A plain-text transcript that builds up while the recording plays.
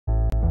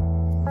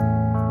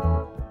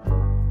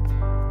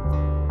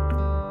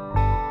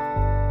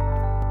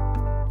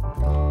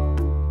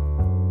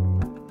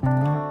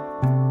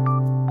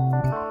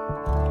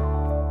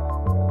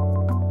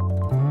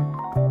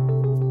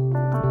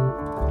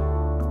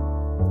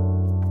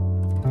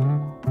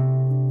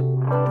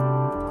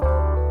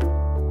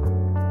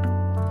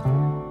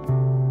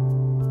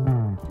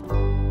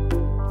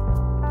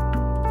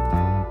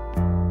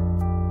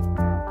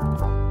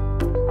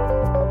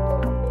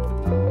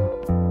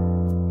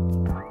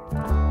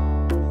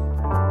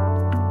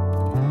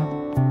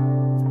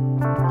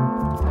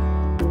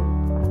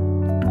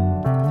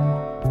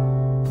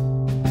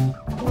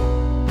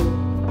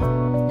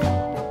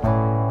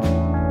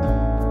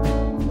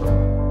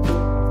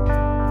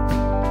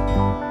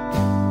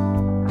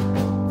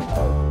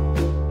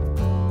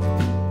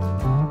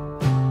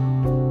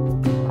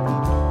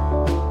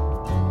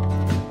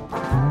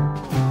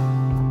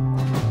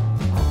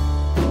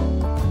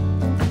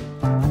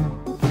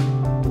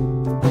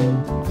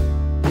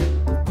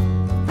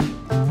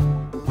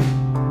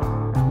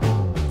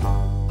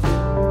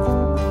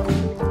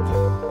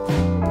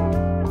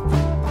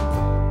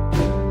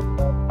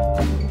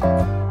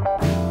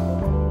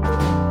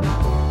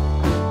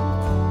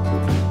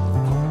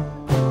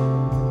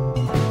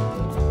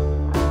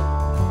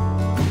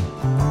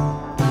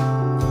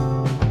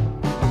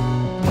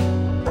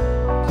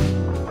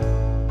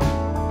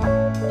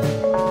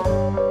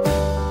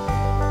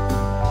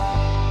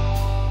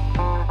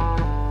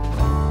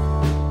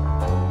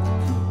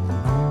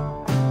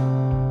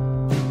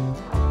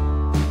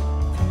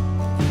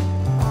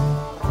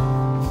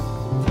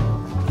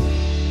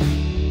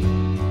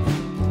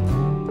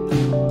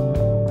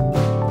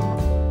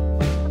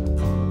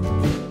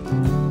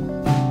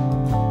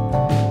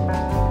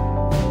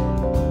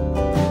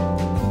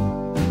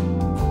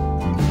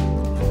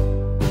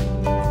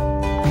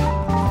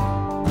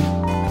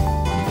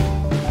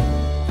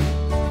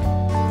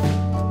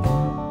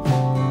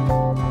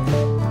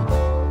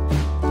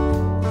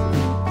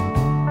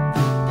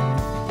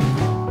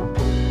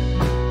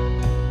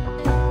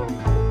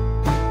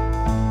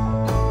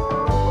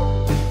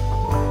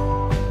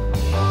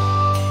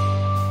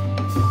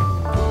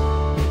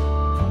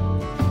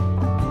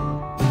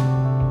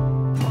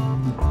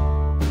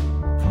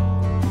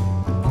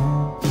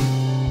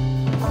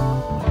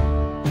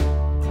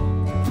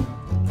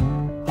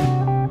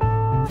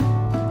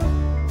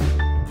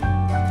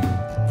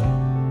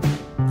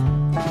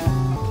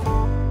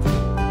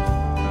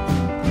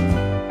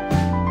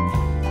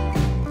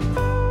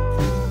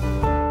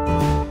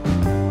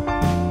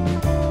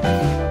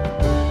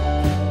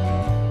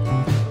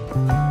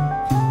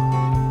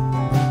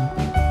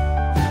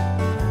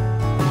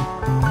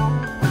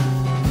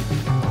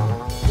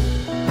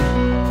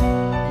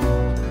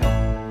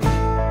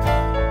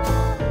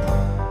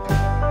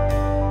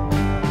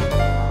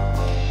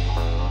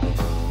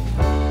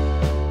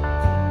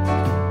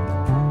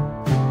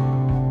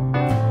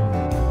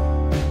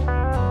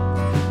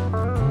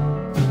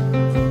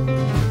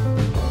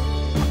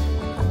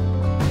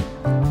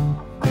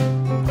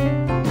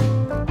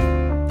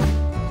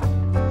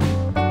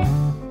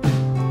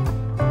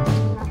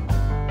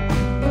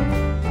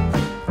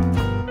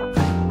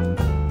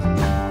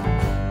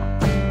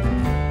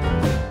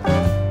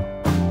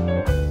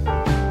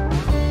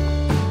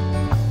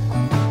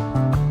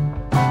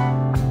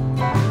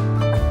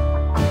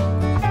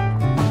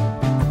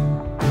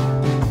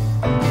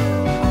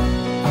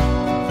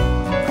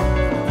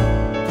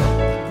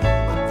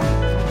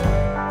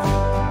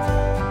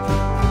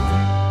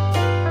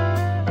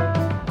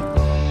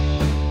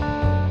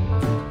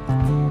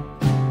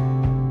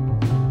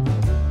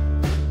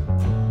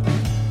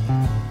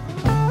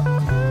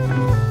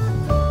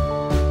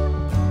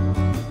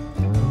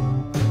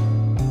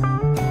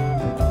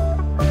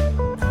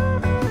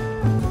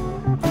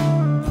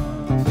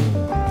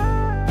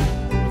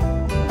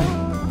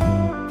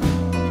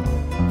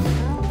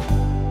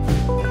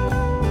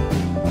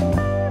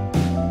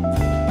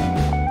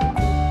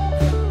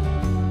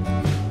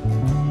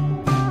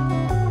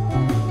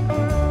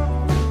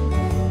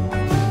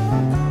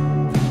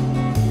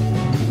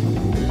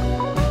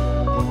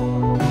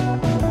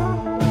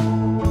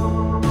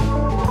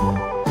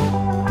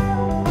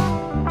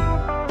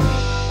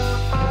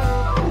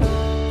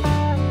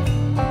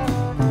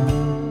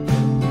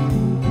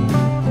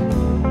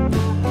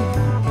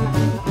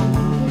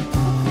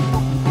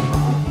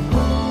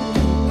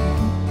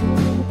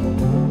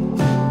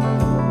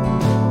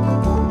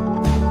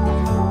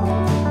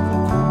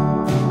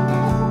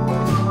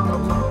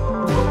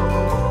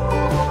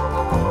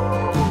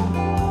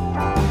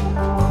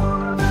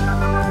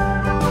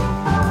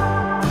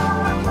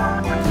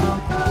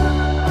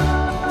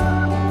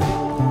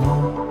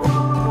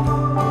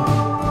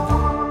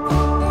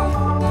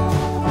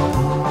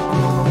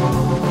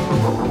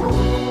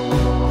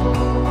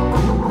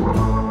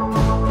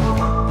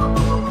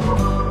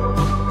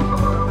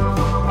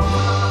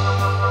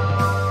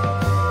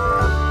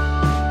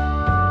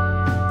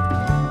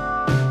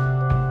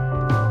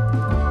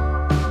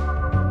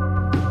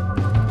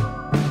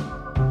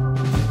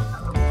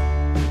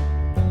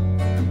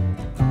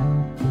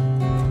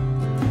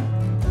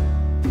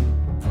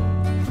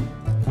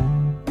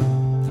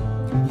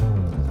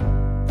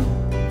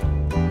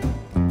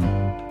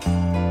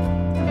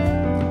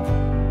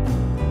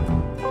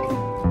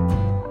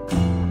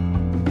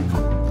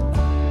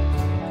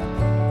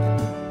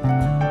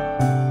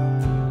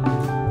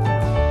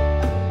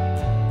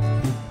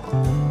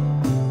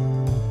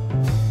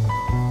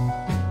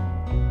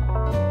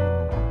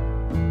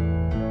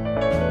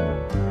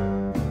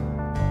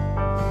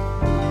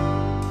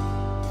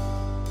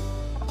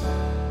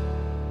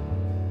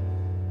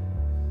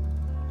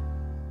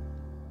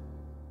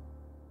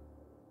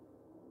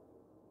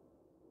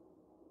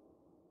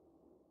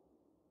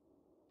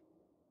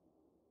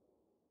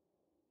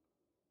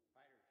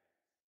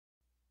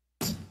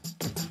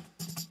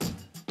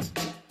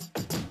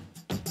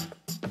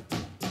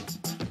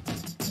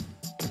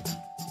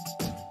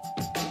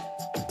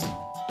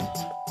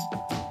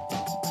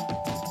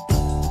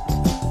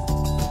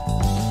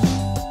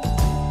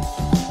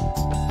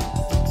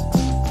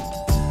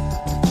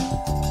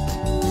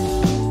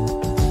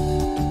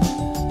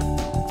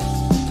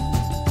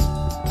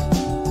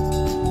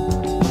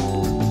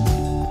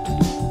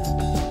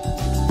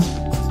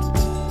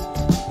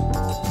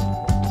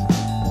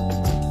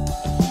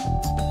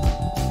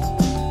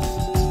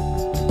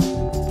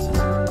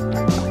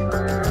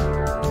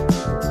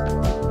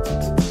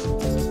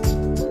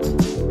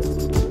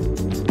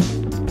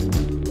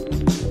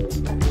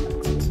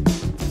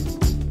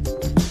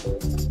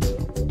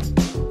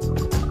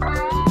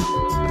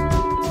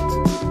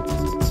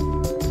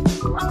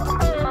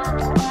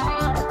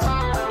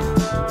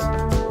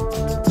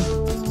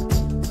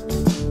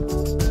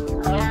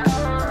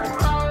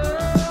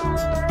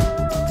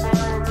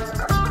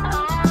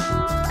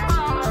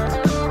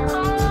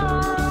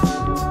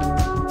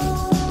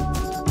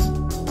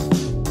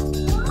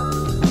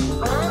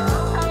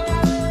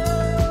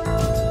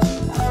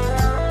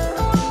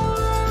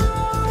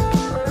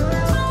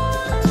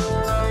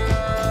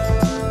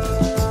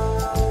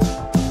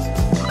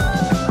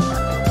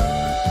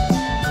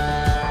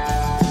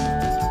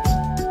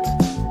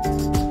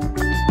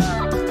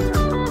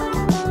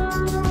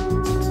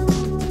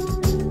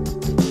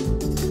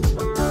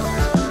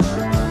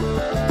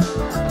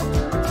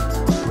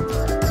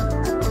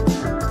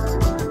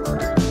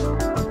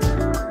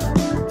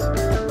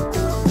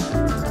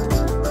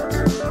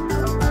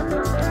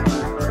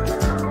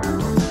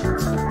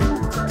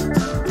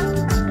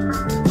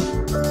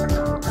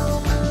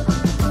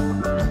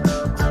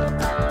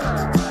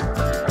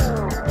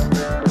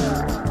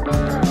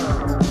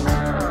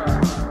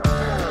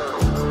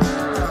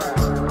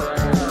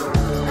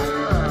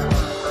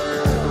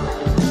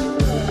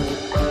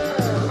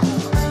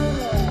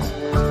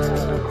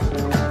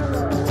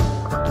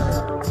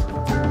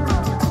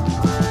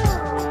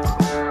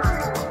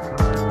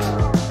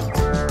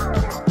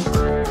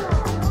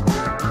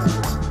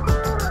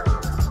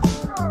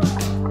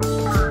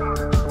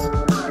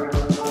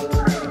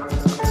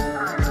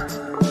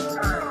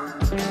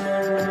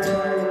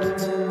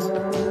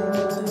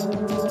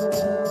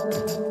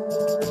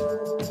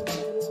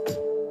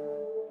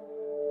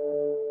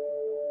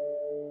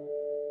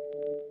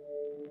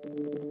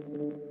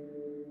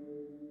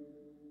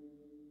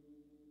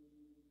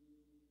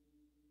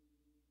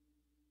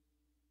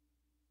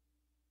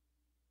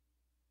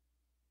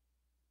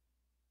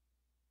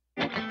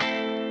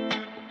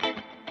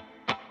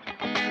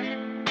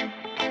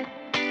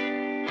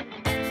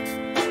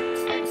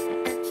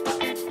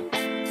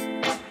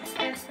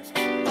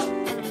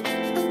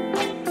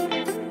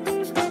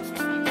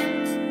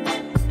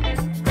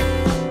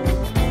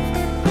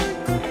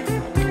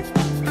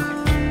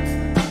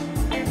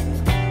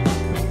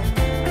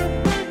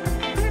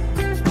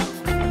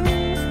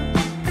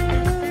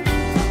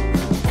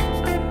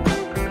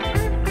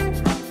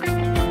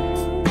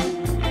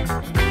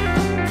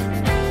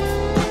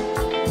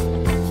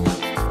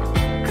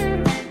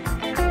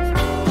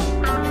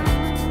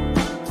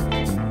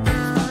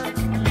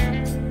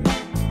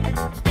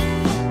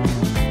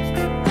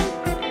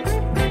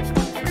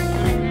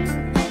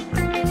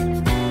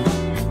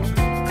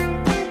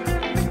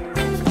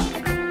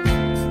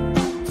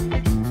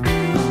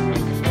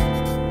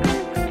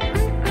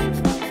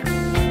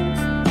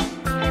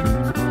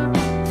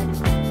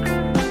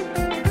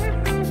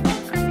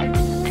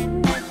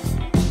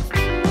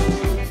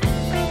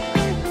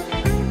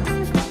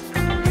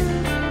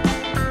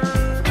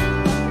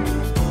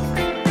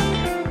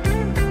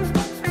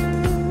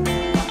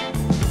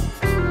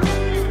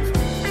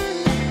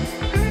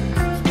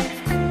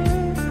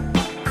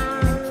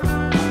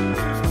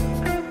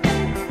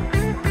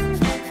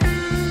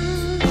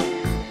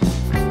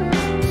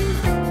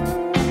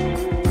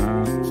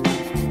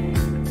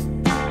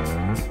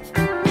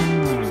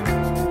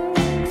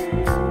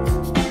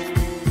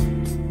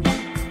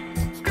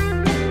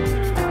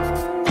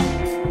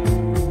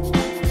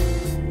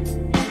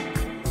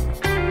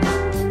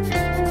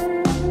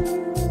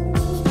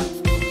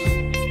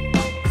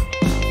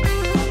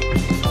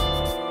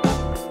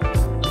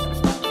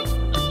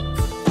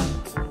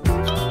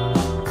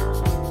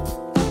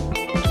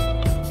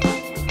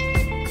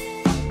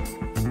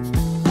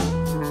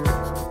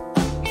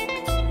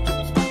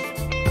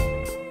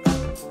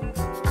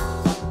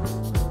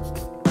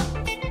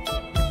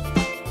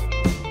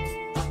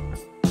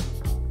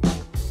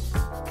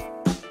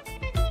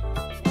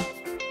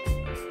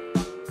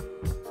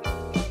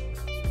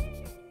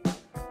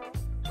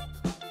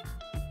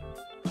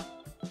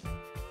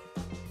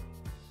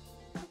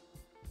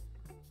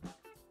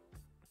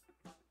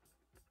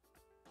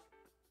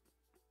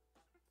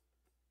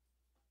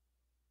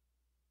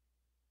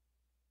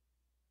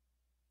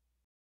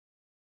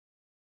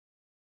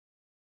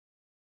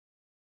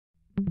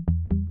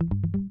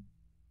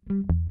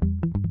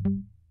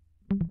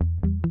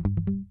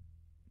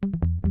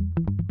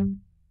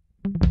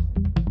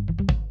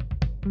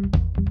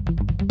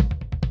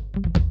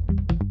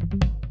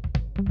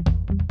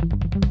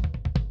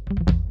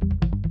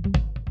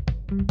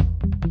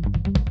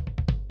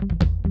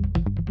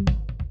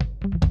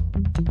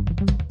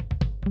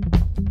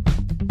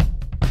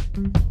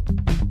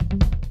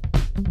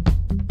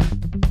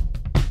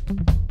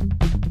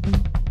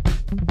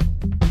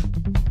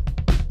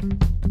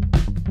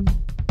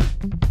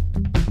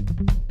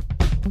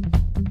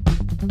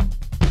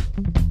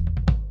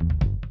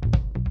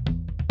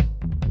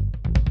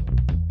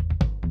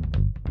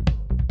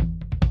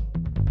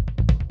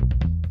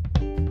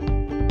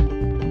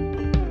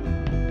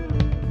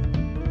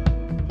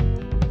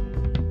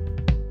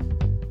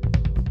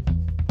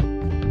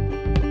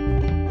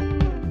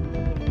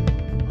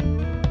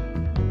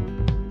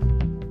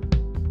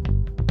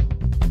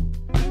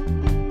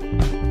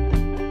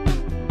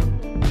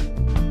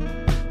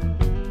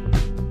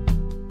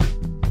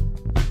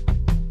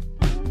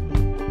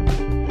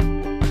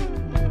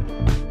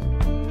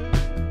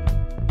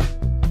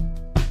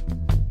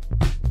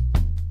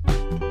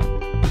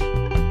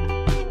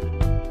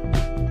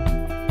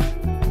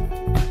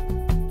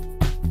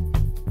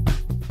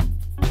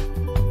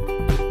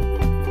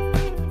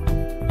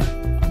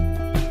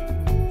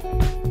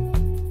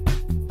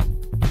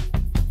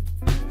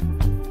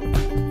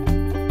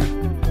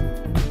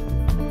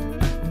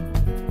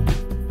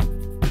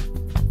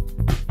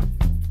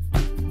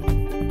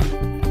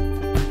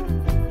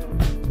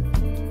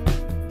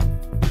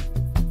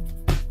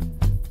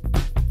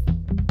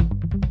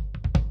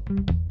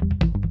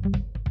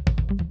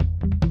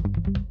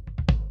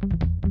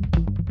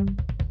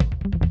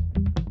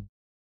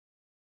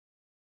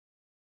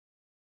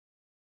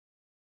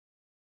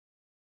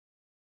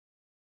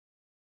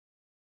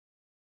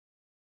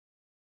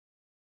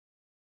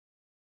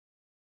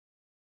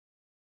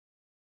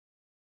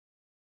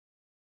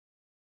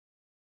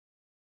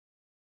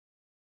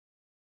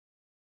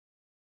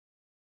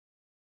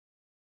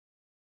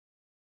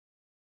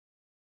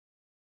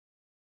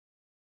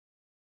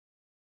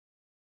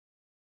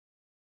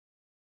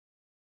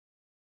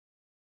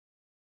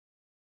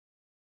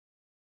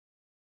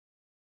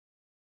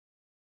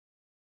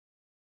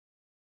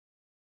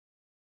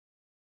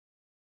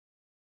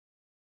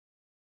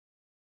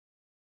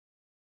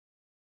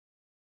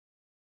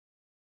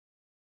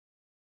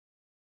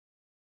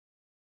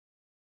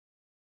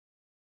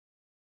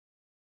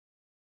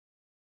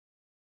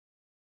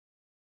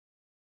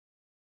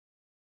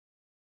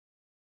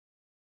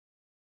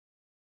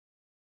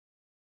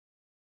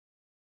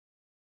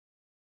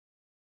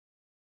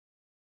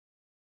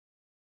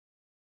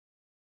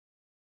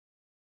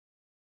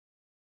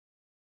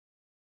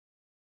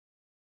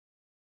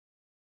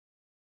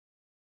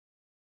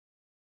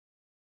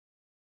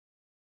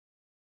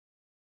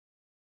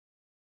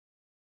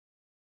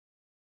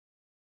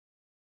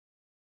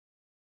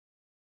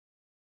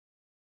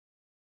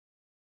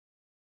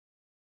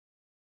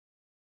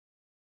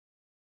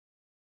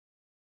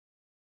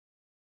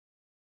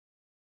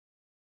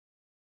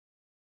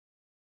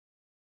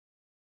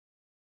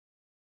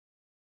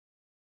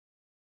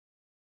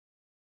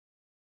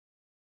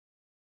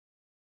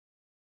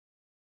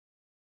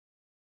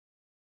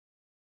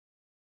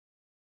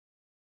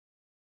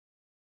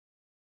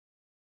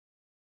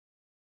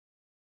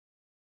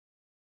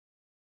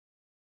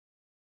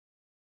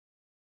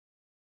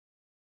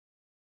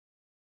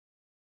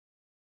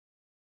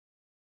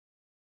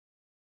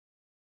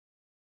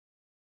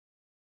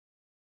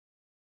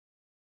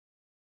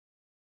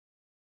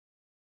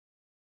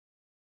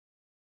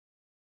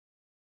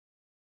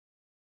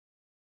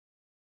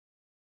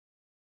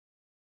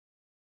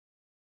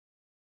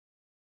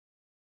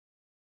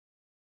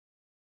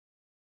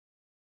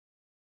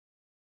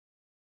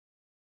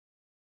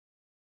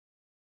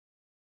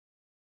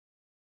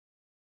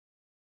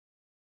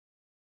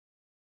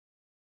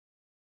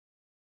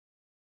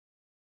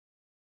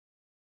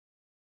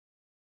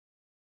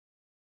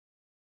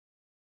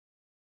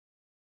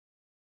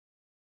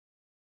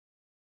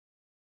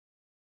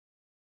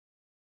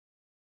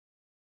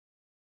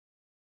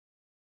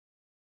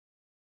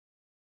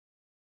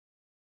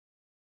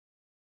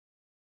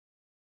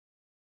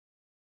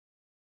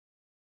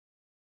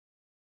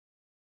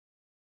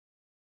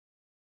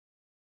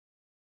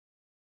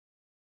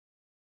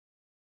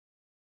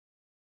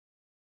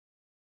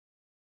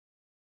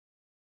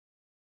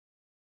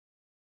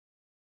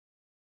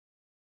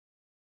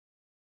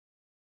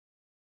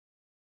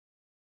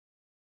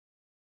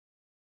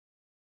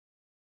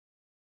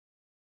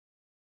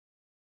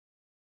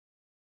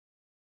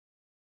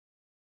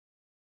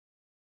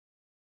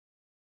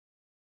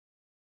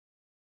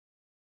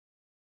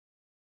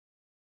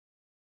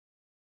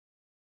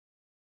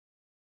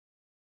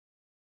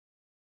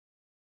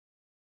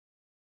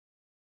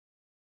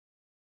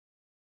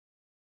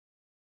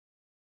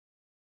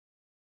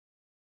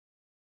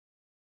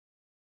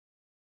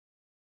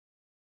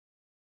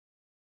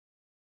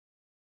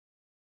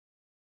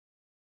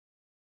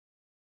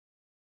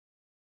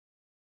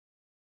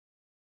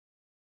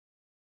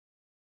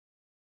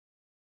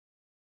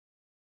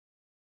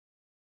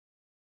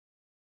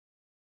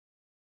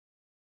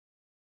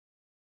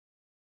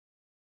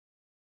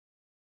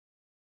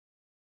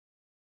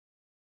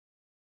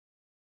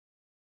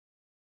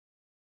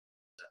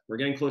we're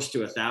getting close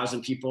to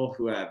 1,000 people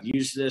who have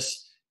used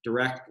this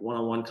direct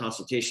one-on-one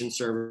consultation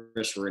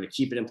service. We're going to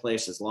keep it in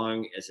place as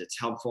long as it's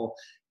helpful.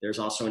 There's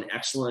also an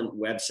excellent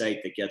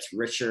website that gets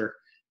richer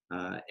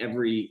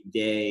every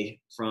day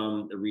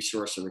from the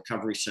Resource and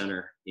Recovery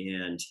Center.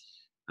 And,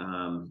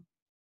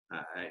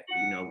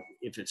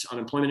 if it's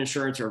unemployment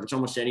insurance or if it's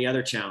almost any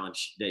other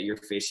challenge that you're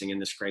facing in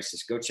this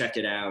crisis, go check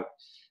it out.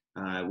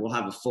 We'll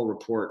have a full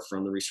report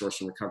from the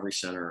Resource and Recovery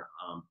Center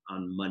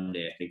on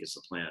Monday, I think is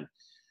the plan.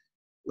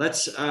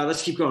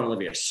 Let's keep going,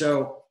 Olivia.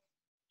 So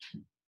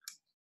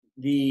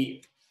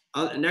the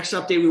next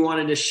update we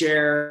wanted to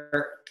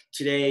share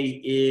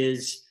today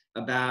is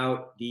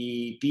about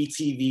the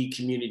BTV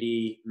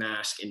Community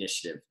Mask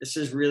Initiative. This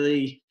has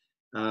really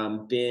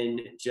been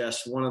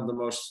just one of the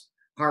most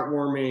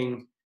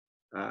heartwarming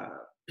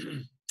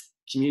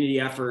community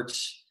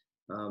efforts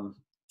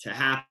to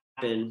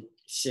happen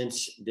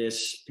since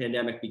this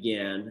pandemic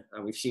began.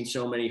 We've seen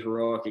so many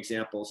heroic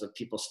examples of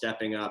people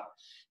stepping up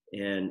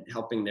and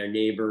helping their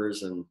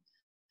neighbors and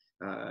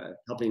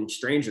helping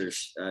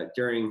strangers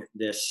during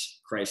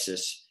this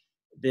crisis.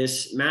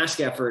 This mask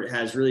effort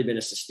has really been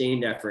a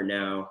sustained effort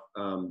now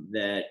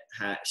that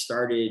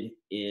started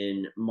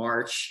in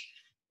March.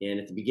 And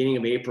at the beginning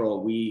of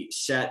April, we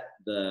set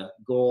the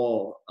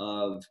goal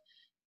of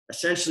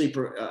essentially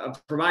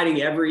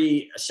providing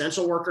every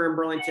essential worker in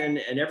Burlington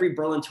and every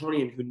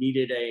Burlingtonian who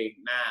needed a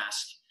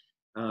mask,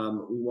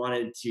 we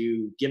wanted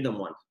to give them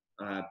one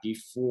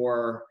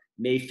before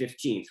May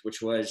 15th,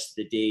 which was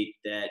the date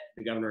that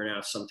the governor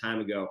announced some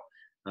time ago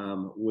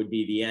would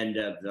be the end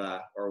of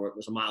or it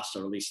was a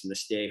milestone, at least in the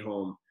stay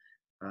home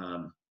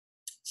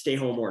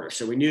order.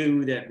 So we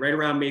knew that right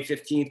around May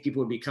 15th,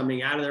 people would be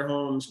coming out of their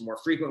homes more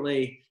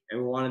frequently,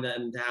 and we wanted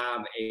them to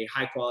have a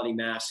high quality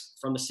mask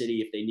from the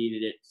city if they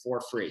needed it for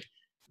free.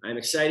 I'm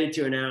excited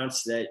to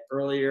announce that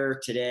earlier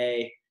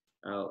today,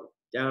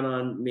 down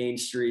on Main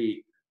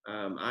Street,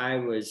 I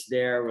was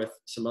there with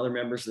some other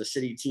members of the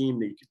city team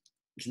that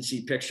you can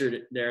see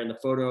pictured there in the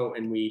photo,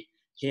 and we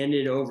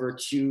handed over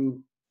to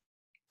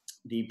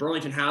the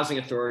Burlington Housing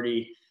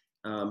Authority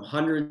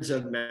hundreds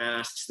of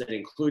masks that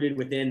included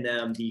within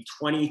them the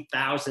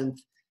 20,000th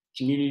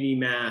community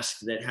mask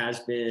that has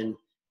been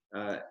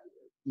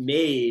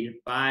made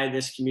by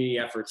this community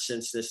effort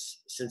since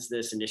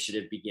this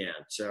initiative began.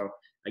 So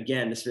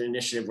again, this is an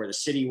initiative where the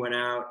city went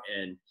out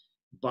and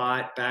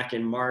bought back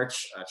in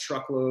March a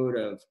truckload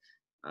of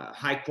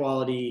high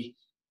quality,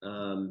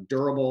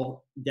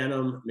 durable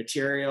denim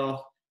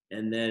material.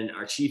 And then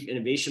our Chief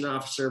Innovation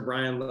Officer,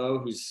 Brian Lowe,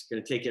 who's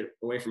going to take it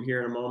away from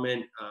here in a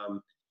moment,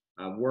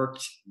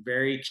 worked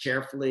very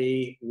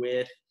carefully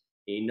with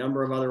a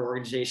number of other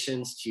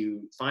organizations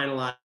to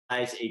finalize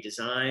a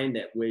design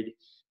that would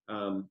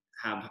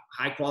have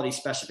high quality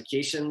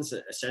specifications.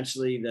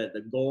 Essentially,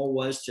 the goal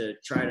was to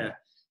try to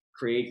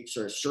create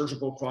sort of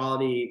surgical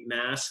quality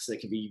masks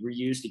that could be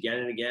reused again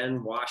and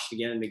again, washed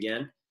again and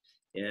again.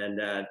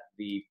 And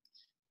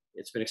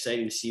it's been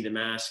exciting to see the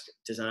mask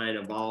design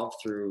evolve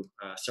through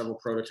several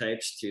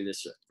prototypes to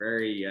this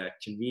very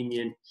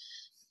convenient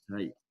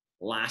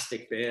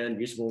elastic band,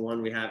 usable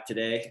one we have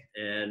today.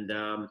 And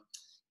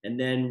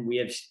then we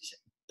have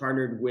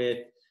partnered with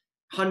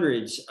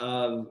hundreds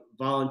of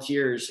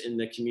volunteers in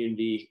the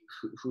community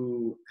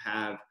who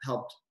have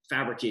helped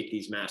fabricate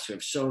these masks, who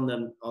have sewn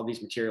them, all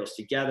these materials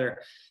together.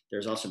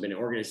 There's also been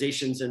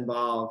organizations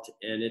involved,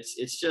 and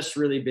it's just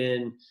really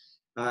been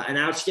an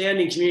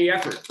outstanding community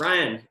effort.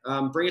 Brian,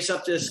 bring us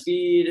up to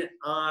speed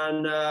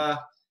on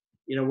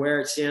where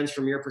it stands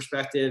from your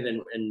perspective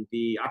and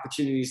the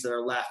opportunities that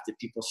are left if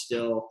people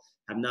still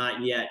have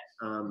not yet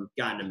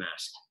gotten a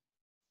mask.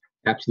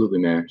 Absolutely,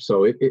 Mayor.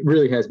 So it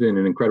really has been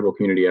an incredible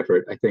community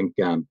effort. I think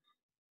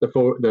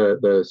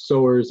the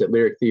sewers at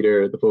Lyric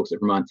Theater, the folks at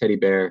Vermont Teddy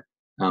Bear,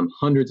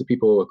 hundreds of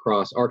people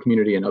across our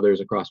community and others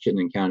across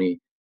Chittenden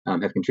County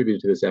have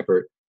contributed to this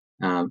effort.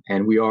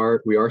 And we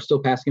are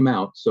still passing them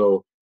out.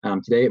 So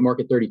today at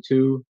Market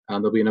 32,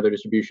 there'll be another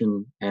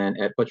distribution, and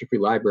at Fletcher Free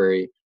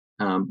Library,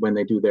 when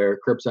they do their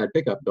curbside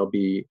pickup, there'll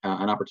be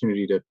an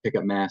opportunity to pick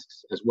up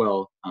masks as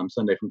well,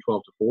 Sunday from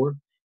 12 to 4.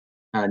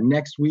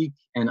 Next week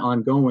and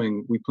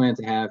ongoing, we plan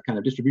to have kind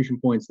of distribution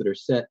points that are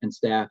set and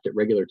staffed at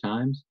regular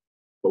times,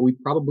 but we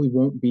probably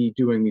won't be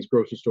doing these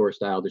grocery store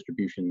style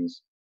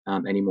distributions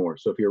anymore.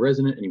 So if you're a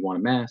resident and you want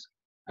a mask,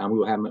 we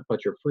will have them at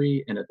Fletcher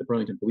Free and at the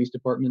Burlington Police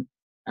Department.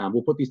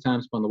 We'll put these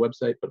times up on the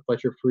website, but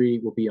Fletcher Free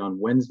will be on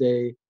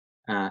Wednesday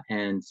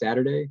and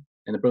Saturday,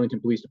 and the Burlington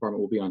Police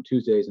Department will be on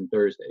Tuesdays and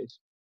Thursdays.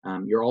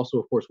 You're also,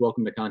 of course,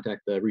 welcome to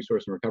contact the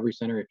Resource and Recovery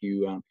Center if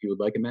you would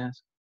like a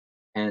mask.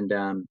 And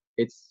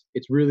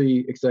it's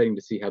really exciting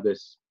to see how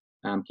this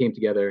came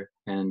together.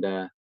 And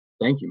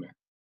thank you, Mayor.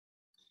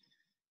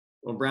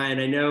 Well, Brian,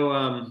 I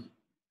know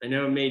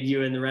it made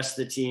you and the rest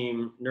of the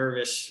team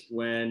nervous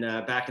when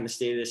back in the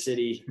State of the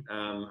City,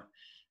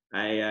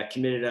 I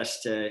committed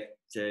us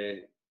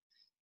to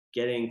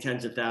getting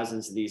tens of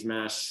thousands of these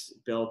masks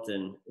built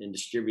and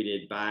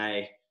distributed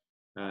by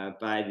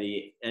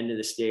the end of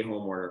the stay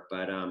home order.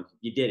 But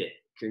you did it.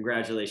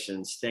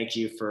 Congratulations. Thank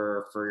you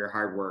for your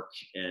hard work,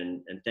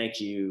 and thank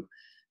you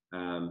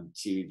to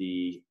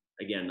the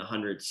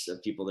hundreds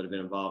of people that have been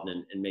involved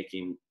in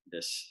making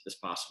this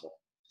possible.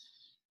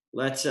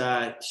 Let's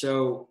we're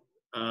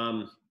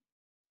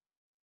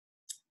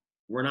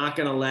not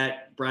going to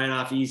let Brian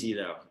off easy,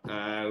 though.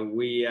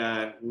 We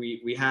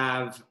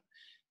have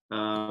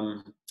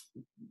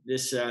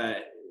this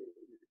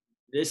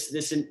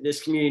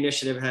community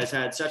initiative has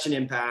had such an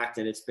impact,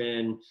 and it's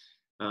been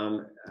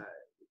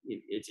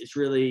it's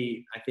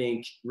really, I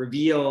think,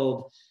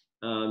 revealed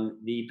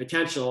the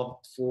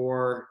potential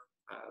for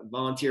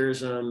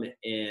volunteerism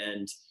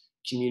and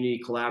community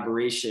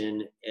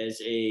collaboration as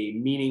a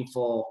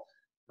meaningful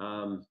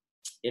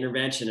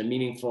intervention, a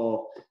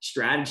meaningful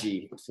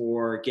strategy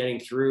for getting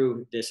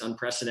through this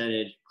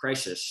unprecedented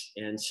crisis.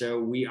 And so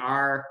we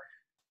are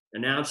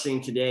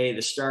announcing today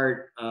the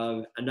start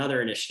of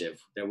another initiative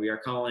that we are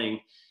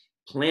calling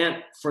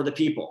Plant for the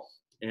People.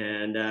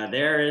 And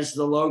there is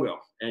the logo.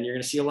 And you're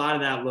going to see a lot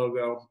of that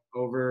logo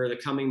over the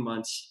coming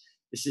months.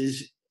 This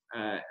is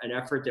an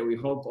effort that we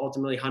hope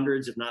ultimately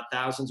hundreds, if not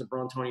thousands, of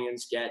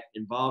Burlingtonians get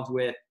involved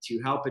with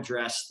to help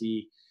address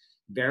the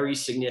very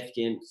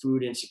significant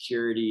food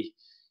insecurity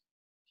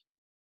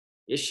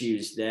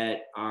issues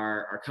that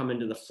are coming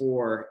to the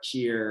fore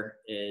here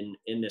in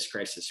this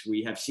crisis.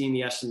 We have seen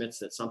the estimates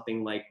that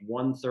something like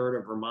 1/3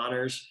 of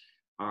Vermonters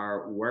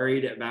are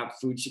worried about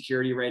food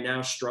security right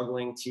now,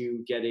 struggling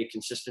to get a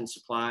consistent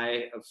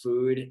supply of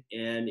food.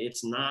 And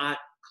it's not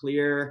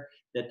clear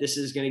that this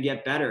is going to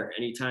get better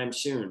anytime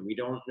soon. We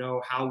don't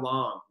know how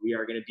long we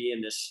are going to be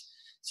in this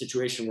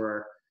situation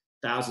where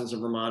thousands of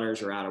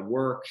Vermonters are out of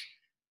work.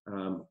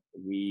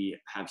 We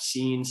have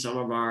seen some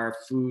of our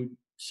food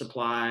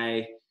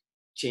supply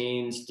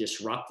chains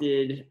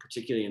disrupted,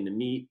 particularly in the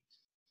meat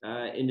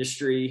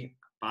industry,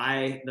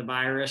 by the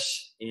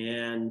virus.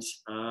 And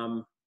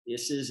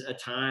this is a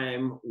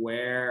time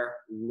where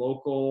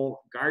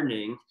local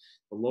gardening,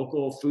 the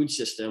local food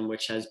system,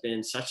 which has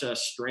been such a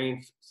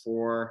strength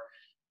for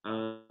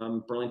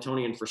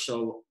Burlingtonian for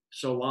so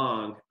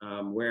long,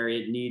 where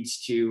it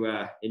needs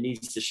to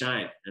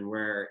shine, and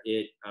where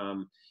it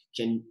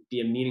can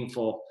be a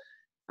meaningful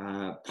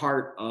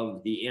part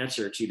of the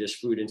answer to this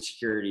food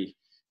insecurity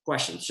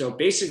question. So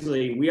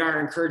basically, we are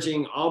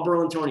encouraging all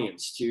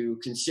Burlingtonians to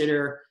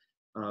consider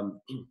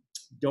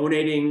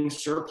donating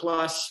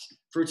surplus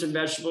fruits and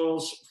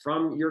vegetables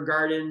from your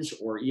gardens,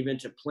 or even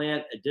to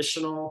plant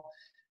additional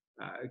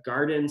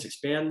gardens,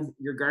 expand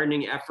your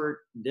gardening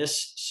effort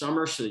this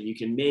summer so that you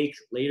can make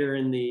later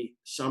in the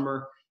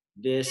summer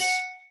this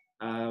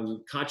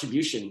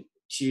contribution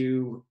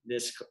to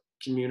this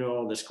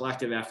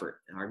collective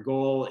effort. Our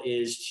goal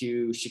is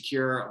to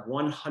secure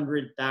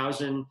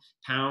 100,000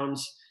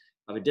 pounds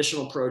of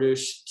additional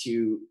produce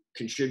to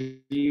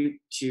contribute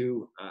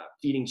to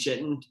feeding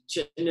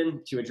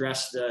Chittenden to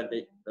address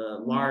the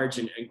large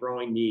and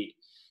growing need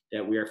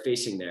that we are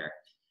facing there.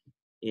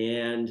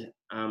 And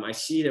I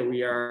see that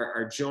we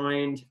are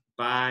joined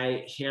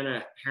by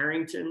Hannah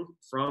Harrington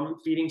from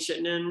Feeding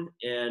Chittenden.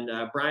 And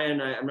Brian,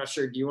 I'm not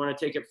sure, do you want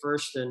to take it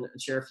first and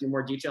share a few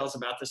more details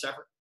about this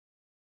effort?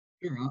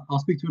 Sure, I'll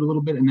speak to it a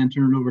little bit and then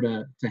turn it over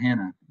to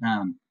Hannah.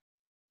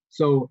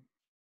 So,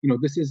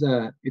 this is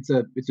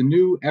it's a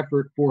new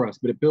effort for us,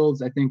 but it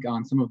builds, I think,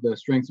 on some of the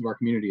strengths of our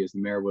community, as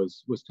the mayor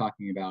was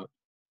talking about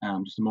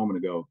just a moment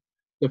ago.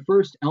 The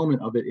first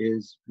element of it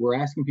is we're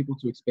asking people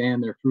to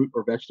expand their fruit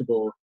or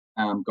vegetable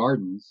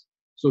gardens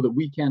so that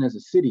we can, as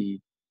a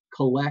city,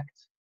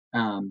 collect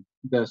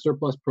the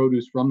surplus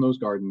produce from those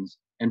gardens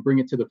and bring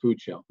it to the food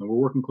shelf. And we're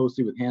working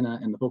closely with Hannah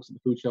and the folks at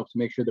the food shelf to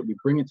make sure that we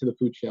bring it to the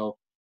food shelf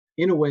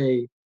in a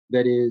way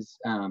that is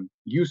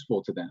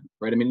useful to them,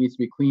 right? I mean, it needs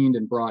to be cleaned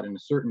and brought in a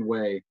certain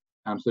way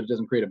so that it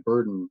doesn't create a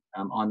burden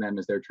on them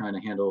as they're trying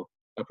to handle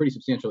a pretty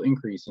substantial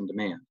increase in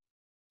demand.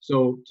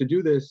 So to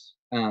do this,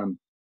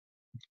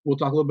 we'll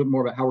talk a little bit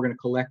more about how we're going to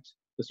collect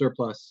the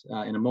surplus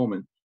in a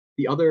moment.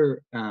 The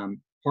other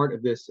part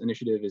of this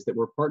initiative is that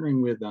we're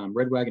partnering with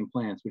Red Wagon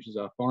Plants, which is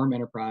a farm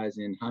enterprise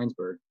in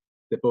Heinsberg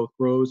that both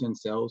grows and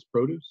sells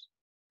produce.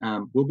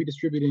 We'll be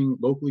distributing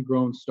locally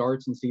grown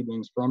starts and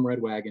seedlings from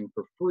Red Wagon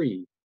for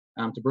free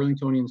to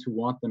Burlingtonians who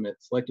want them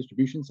at select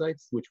distribution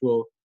sites, which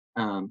will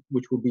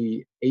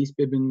be Ace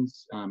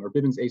Bibbins or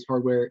Bibbins Ace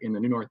Hardware in the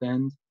New North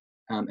End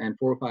and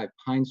 405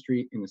 Pine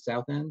Street in the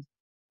South End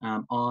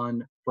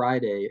on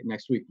Friday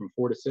next week from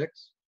 4 to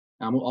 6.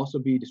 We'll also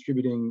be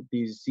distributing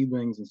these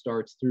seedlings and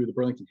starts through the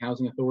Burlington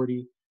Housing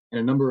Authority and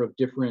a number of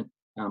different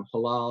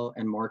halal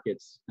and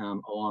markets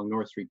along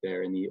North Street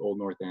there in the Old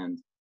North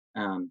End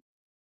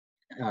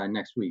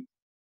next week.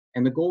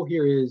 And the goal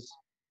here is,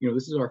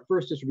 this is our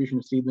first distribution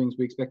of seedlings.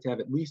 We expect to have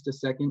at least a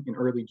second in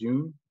early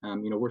June.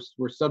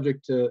 We're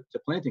subject to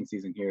planting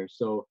season here.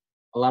 So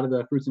a lot of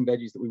the fruits and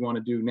veggies that we want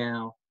to do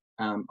now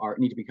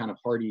need to be kind of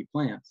hardy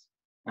plants.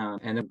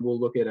 And then we'll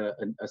look at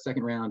a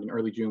second round in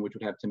early June, which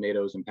would have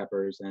tomatoes and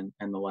peppers and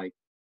the like.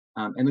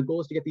 And the goal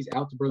is to get these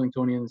out to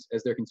Burlingtonians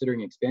as they're considering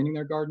expanding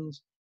their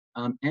gardens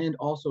and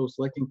also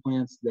selecting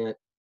plants that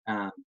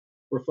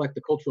reflect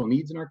the cultural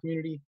needs in our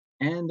community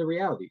and the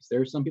realities. There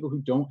are some people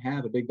who don't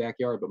have a big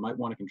backyard but might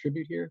want to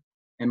contribute here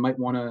and might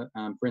want to,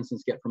 for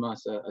instance, get from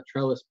us a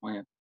trellis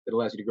plant that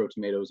allows you to grow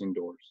tomatoes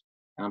indoors.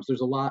 So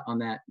there's a lot on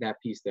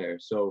that piece there.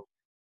 So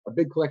a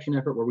big collection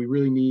effort where we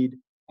really need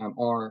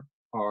our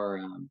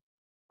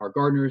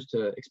gardeners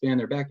to expand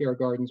their backyard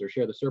gardens or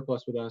share the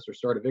surplus with us or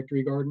start a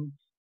victory garden,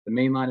 the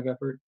main line of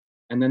effort.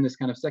 And then this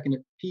kind of second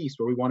piece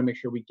where we want to make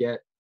sure we get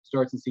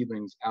starts and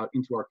seedlings out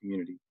into our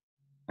community.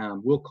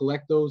 We'll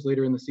collect those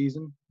later in the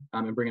season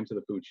and bring them to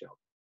the food shelf.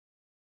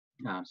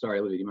 Sorry,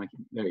 Olivia,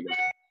 there you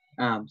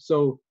go.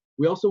 So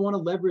we also want to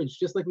leverage,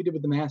 just like we did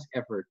with the mask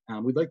effort,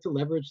 we'd like to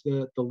leverage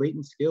the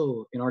latent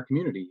skill in our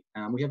community.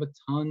 We have a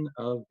ton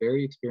of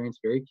very experienced,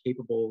 very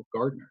capable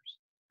gardeners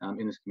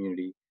in this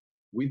community.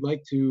 We'd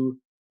like to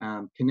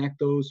connect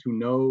those who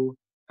know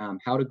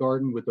how to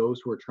garden with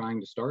those who are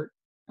trying to start.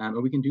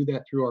 And we can do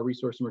that through our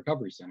Resource and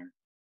Recovery Center.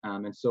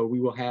 And so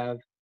we will have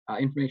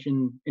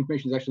information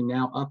is actually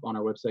now up on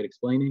our website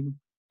explaining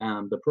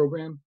the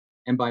program.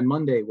 And by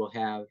Monday, we'll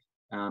have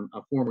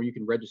a form where you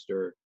can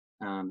register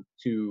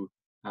to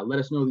let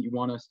us know that you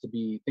want us to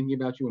be thinking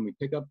about you when we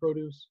pick up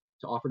produce,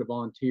 to offer to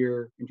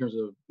volunteer in terms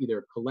of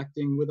either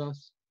collecting with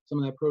us some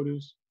of that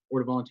produce or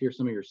to volunteer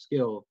some of your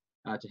skill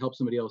to help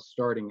somebody else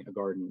starting a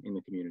garden in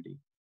the community.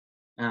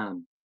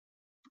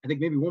 I think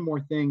maybe one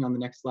more thing on the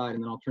next slide,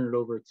 and then I'll turn it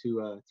over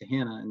to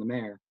Hannah and the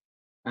mayor.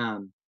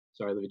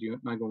 Sorry, Olivia, do you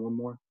mind going one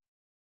more?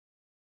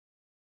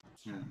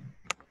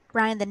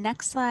 Brian, the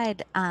next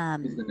slide.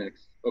 Is the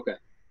next. Okay.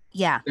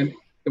 Yeah. Then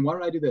why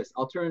don't I do this?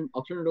 I'll turn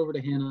it over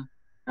to Hannah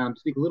to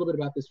speak a little bit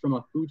about this from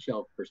a food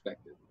shelf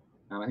perspective.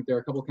 I think there are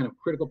a couple kind of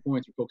critical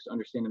points for folks to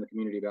understand in the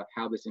community about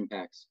how this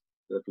impacts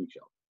the food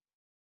shelf.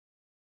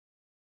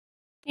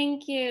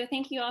 Thank you.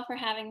 Thank you all for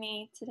having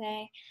me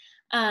today.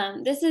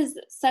 This is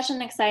such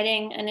an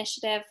exciting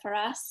initiative for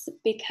us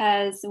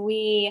because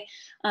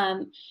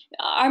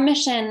our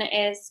mission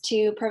is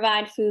to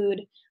provide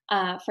food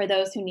for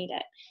those who need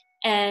it.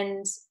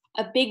 And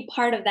a big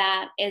part of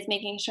that is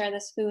making sure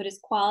this food is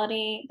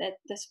quality, that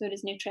this food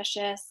is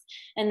nutritious,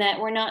 and that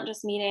we're not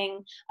just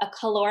meeting a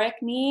caloric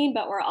need,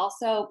 but we're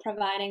also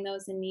providing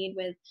those in need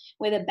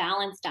with a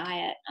balanced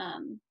diet.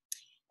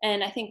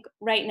 And I think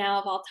right now,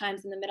 of all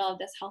times, in the middle of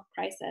this health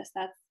crisis,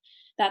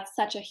 that's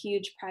such a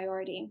huge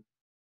priority.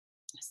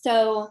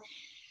 So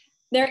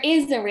there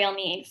is a real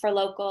need for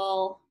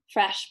local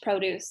fresh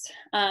produce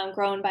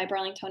grown by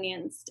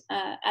Burlingtonians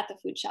at the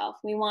food shelf.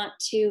 We want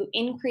to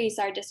increase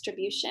our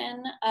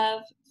distribution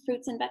of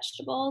fruits and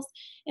vegetables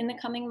in the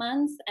coming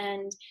months.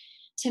 And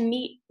to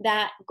meet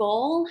that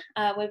goal,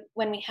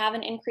 when we have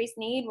an increased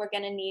need, we're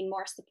going to need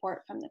more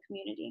support from the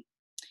community.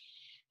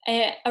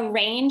 A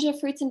range of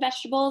fruits and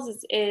vegetables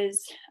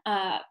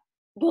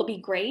will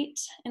be great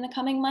in the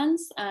coming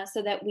months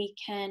so that we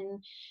can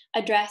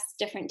address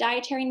different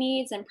dietary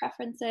needs and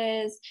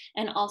preferences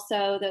and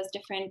also those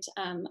different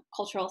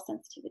cultural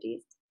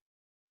sensitivities.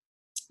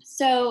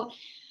 So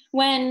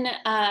when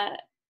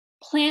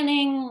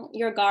planning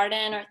your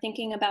garden or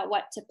thinking about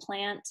what to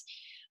plant,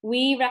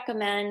 we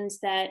recommend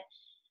that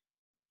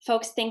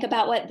folks think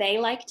about what they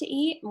like to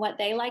eat, what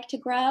they like to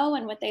grow,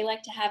 and what they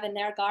like to have in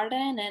their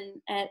garden,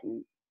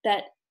 and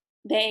that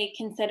they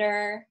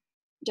consider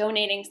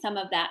donating some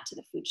of that to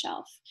the food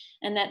shelf,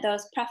 and that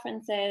those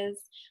preferences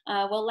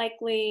will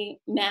likely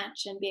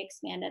match and be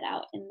expanded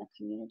out in the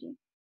community.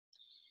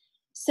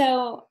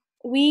 So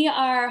we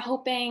are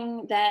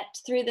hoping that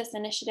through this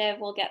initiative,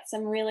 we'll get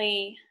some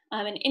really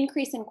an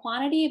increase in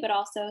quantity, but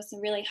also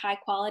some really high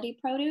quality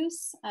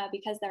produce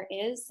because there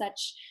is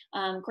such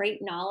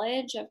great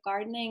knowledge of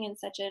gardening and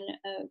such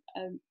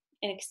an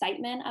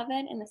excitement of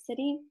it in the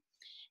city.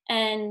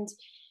 And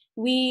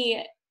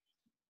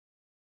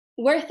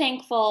we're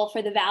thankful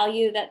for the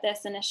value that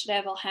this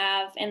initiative will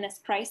have in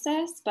this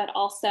crisis, but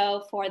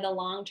also for the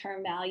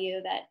long-term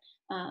value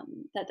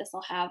that this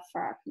will have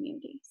for our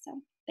community.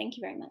 So thank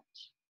you very much.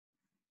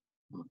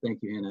 Well, thank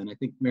you, Hannah. And I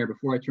think, Mayor,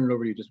 before I turn it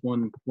over to you, just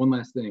one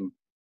last thing.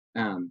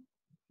 That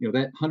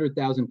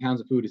 100,000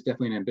 pounds of food is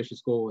definitely an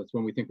ambitious goal. It's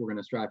one we think we're going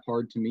to strive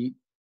hard to meet.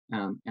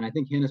 And I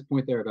think Hannah's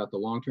point there about the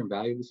long-term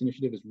value of this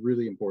initiative is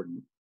really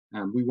important.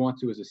 We want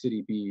to, as a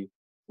city, be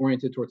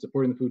oriented towards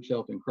supporting the food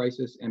shelf in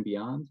crisis and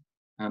beyond.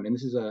 And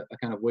this is a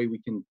kind of way we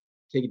can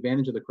take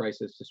advantage of the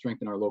crisis to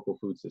strengthen our local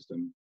food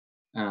system.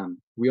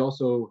 We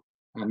also,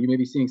 you may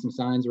be seeing some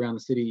signs around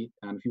the city.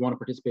 If you want to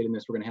participate in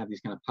this, we're going to have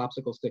these kind of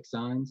popsicle stick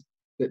signs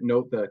that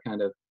note the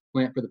kind of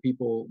Plant for the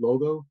People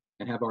logo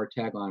and have our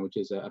tagline, which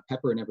is a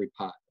pepper in every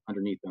pot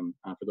underneath them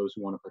for those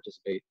who want to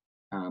participate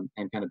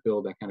and kind of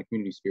build that kind of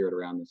community spirit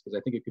around this, because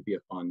I think it could be a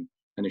fun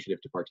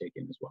initiative to partake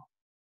in as well.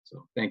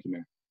 So thank you,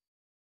 Mayor.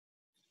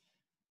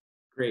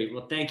 Great.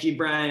 Well, thank you,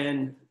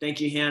 Brian.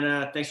 Thank you,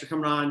 Hannah. Thanks for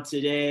coming on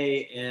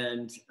today.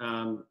 And,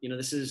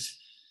 this is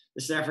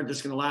an effort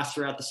that's going to last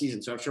throughout the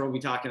season. So I'm sure we'll be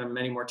talking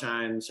many more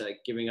times,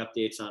 giving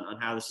updates on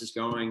how this is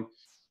going.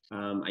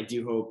 I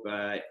do hope,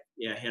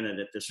 Hannah,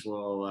 that this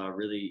will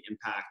really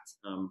impact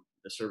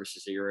the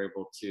services that you're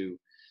able to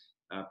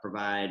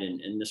provide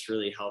in this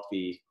really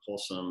healthy,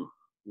 wholesome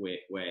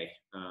way.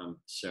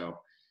 So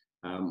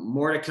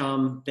more to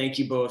come. Thank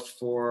you both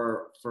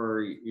for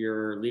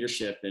your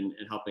leadership and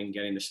helping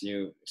getting this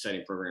new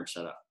exciting program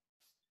set up.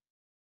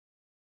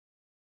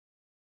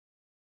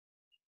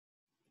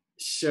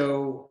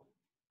 So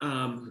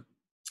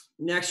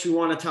next, we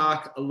want to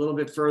talk a little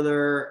bit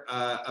further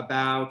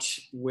about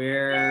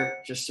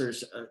where, just sort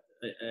of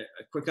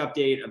a quick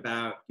update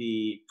about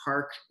the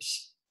park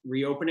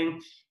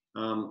reopening.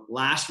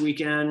 Last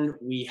weekend,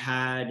 we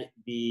had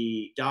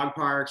the dog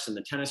parks and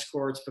the tennis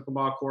courts,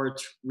 pickleball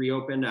courts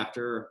reopened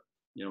after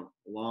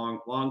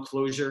long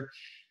closure.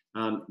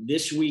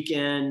 This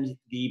weekend,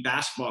 the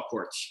basketball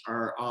courts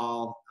are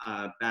all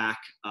back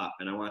up,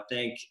 and I want to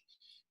thank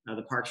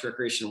the Parks,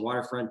 Recreation, and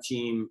Waterfront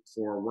team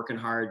for working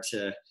hard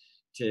to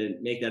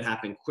make that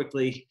happen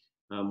quickly.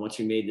 Once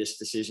we made this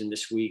decision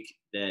this week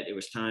that it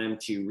was time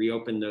to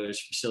reopen those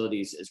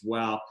facilities as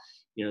well.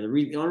 The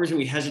only reason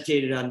we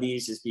hesitated on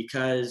these is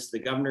because the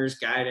governor's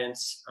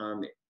guidance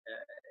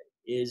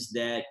is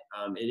that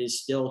it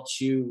is still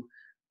too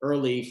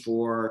early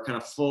for kind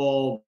of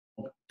full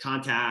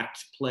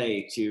contact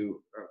play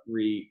to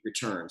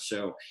return.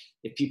 So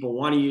if people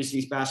want to use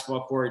these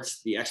basketball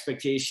courts, the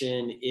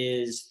expectation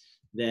is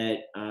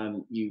that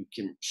you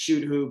can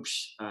shoot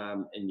hoops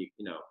and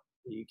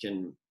you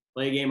can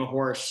play a game of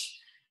horse.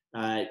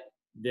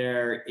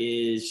 There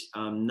is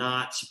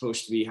not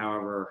supposed to be,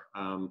 however,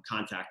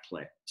 contact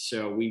play.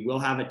 So we will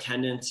have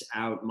attendants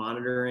out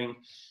monitoring,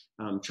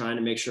 trying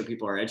to make sure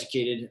people are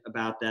educated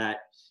about that.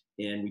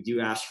 And we do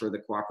ask for the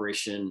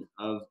cooperation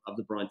of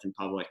the Burlington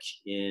public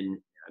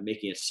in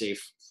making it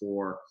safe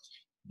for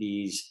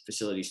these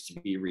facilities to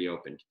be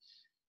reopened.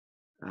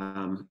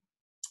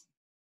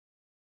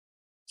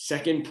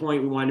 Second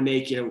point we wanted to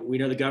make, we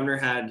know the governor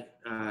had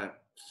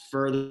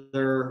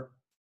further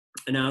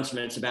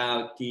announcements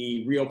about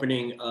the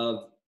reopening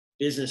of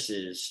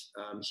businesses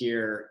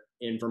here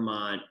in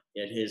Vermont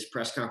at his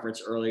press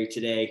conference earlier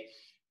today.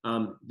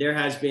 There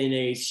has been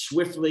a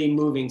swiftly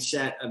moving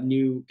set of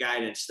new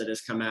guidance that has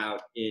come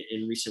out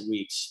in recent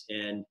weeks.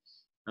 And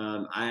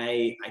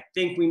I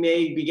think we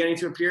may be getting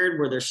to a period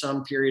where there's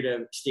some period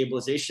of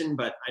stabilization,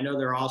 but I know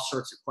there are all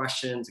sorts of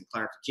questions and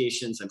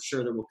clarifications. I'm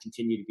sure there will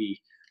continue to be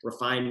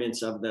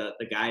refinements of the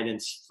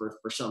guidance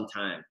for some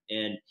time.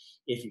 And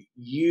if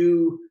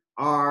you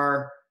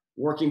are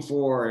working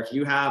if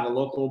you have a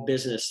local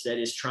business that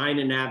is trying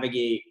to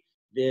navigate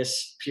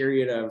this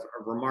period of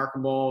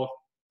remarkable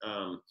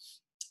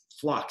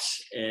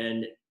flux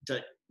and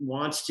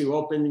wants to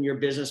open your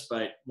business,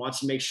 but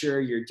wants to make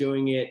sure you're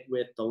doing it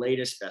with the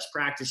latest best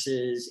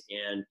practices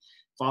and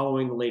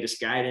following the latest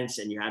guidance,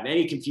 and you have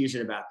any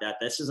confusion about that,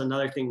 this is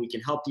another thing we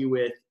can help you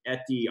with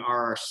at the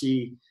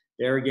RRC.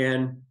 There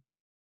again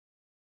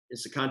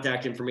is the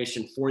contact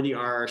information for the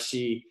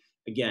RRC.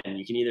 Again,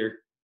 you can either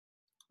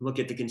look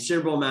at the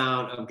considerable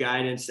amount of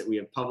guidance that we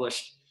have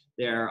published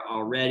there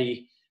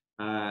already.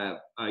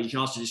 You can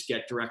also just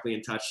get directly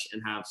in touch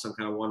and have some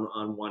kind of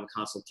one-on-one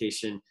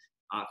consultation.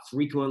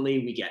 Frequently,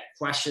 we get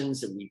questions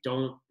that we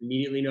don't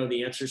immediately know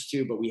the answers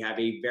to, but we have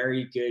a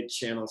very good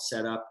channel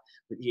set up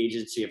with the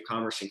Agency of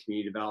Commerce and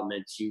Community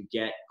Development to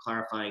get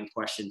clarifying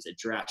questions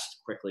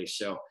addressed quickly.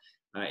 So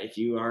if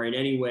you are in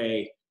any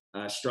way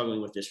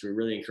struggling with this, we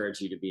really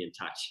encourage you to be in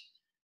touch.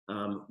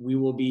 We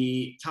will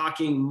be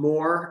talking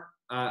more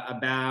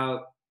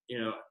about,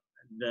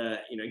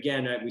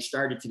 again, we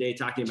started today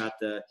talking about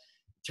the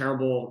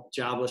terrible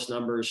jobless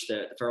numbers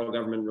that the federal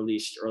government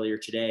released earlier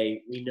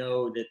today. We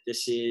know that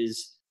this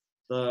is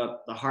the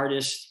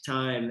hardest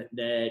time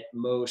that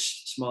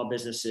most small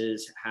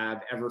businesses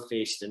have ever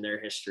faced in their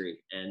history,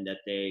 and that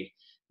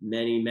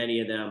many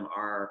of them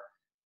are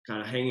kind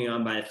of hanging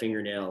on by the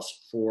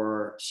fingernails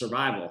for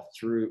survival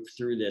through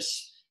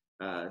this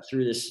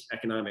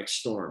economic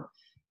storm.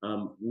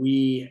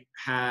 We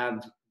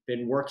have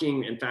been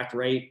working, in fact,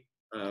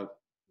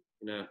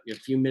 in a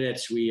few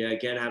minutes, we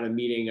again have a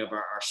meeting of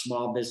our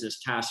small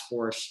business task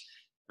force.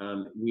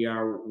 We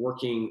are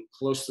working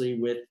closely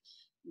with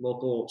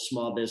local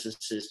small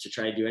businesses to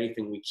try to do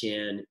anything we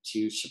can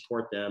to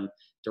support them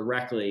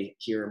directly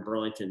here in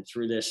Burlington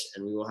through this,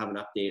 and we will have an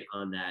update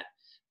on that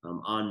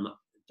on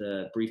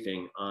the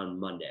briefing on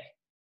Monday.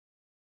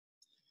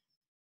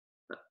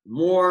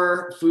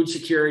 More food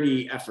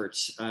security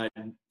efforts.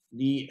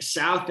 The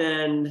South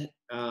End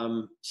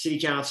city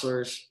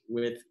councilors,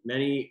 with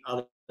many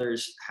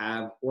others,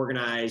 have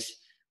organized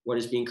what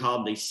is being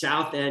called the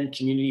South End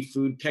Community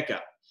Food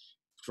Pickup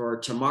for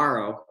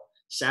tomorrow,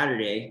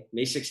 Saturday,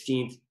 May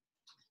 16th,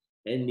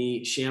 in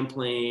the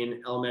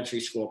Champlain Elementary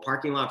School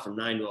parking lot from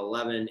 9 to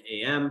 11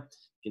 a.m.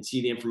 You can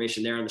see the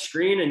information there on the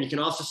screen, and you can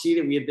also see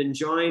that we have been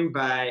joined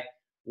by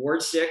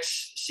Ward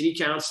 6 City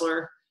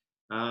Councilor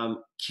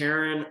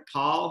Karen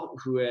Paul,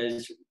 who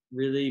has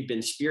really been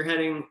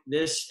spearheading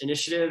this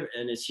initiative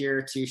and is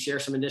here to share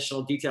some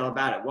additional detail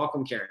about it.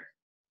 Welcome, Karen.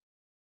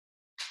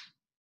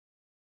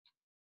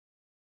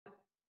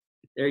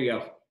 There you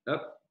go. Oh.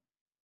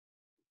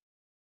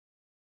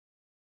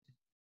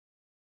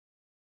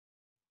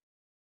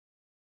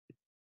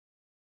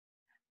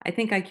 I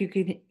think can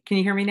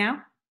you hear me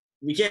now?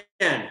 We can.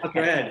 Okay.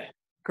 Go ahead.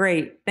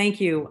 Great.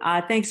 Thank you.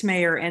 Thanks,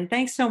 Mayor. And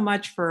thanks so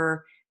much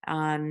for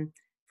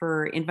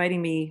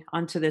inviting me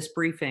onto this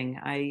briefing.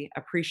 I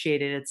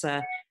appreciate it. It's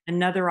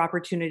another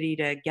opportunity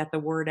to get the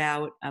word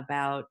out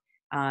about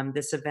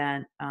this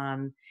event.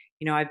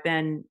 I've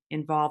been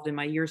involved in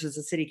my years as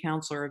a city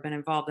councilor. I've been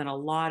involved in a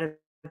lot of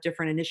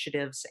different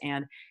initiatives.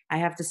 And I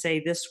have to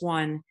say this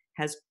one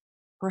has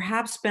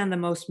perhaps been the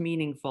most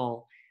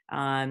meaningful.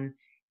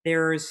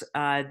 There's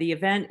the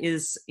event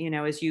is,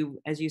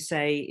 as you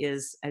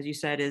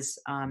said, is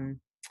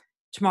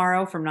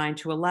tomorrow from 9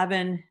 to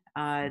 11.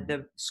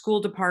 The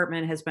school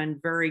department has been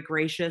very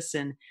gracious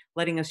in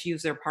letting us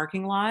use their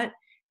parking lot.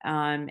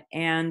 And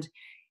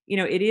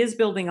it is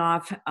building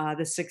off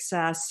the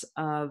success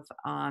of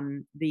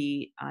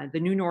the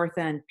New North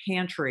End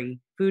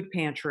food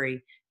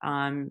pantry.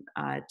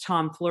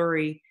 Tom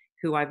Fleury,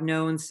 who I've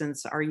known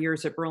since our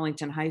years at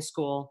Burlington High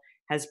School,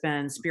 has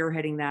been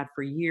spearheading that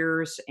for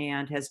years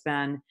and has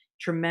been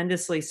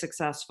tremendously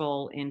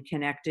successful in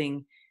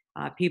connecting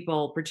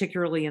people,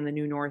 particularly in the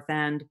New North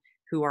End,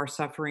 who are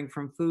suffering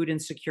from food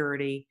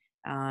insecurity.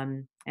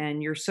 And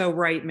you're so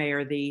right,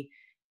 Mayor. The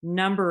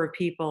number of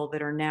people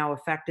that are now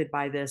affected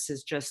by this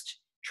is just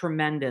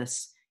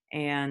tremendous.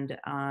 And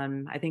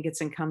I think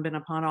it's incumbent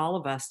upon all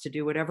of us to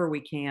do whatever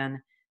we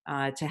can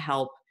to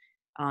help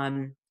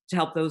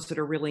those that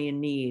are really in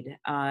need.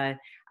 I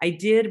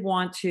did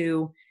want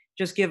to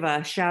just give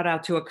a shout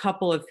out to a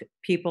couple of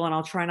people, and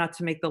I'll try not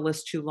to make the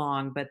list too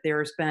long, but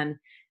there's been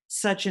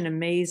such an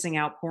amazing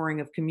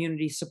outpouring of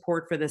community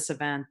support for this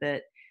event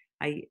that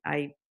I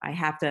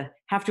have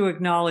to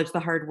acknowledge the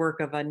hard work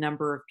of a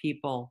number of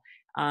people.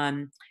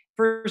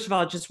 First of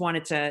all, I just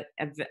wanted to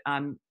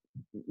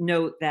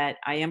note that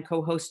I am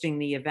co-hosting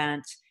the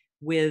event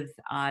with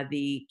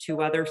the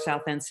two other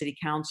South End City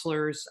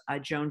Councilors,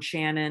 Joan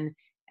Shannon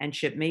and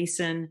Chip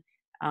Mason.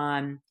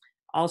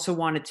 Also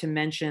wanted to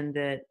mention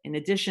that in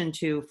addition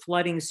to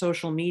flooding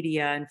social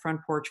media and Front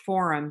Porch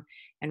Forum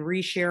and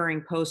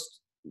resharing posts,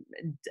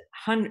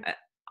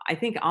 I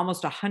think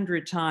almost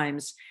 100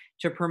 times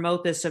to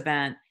promote this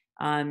event,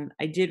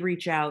 I did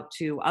reach out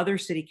to other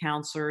city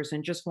councilors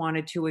and just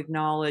wanted to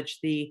acknowledge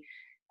the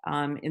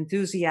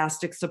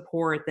enthusiastic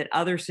support that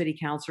other city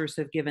councilors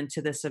have given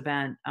to this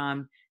event,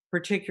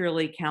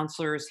 particularly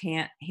councilors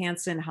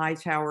Hanson,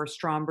 Hightower,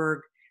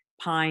 Stromberg,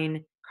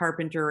 Pine,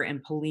 Carpenter,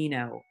 and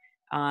Polino.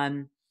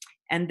 And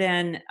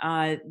then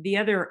the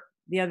other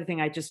thing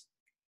I just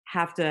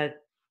have to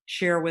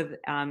share with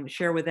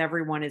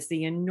everyone is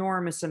the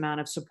enormous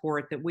amount of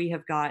support that we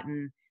have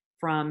gotten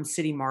from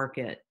City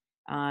Market.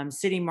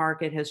 City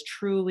Market has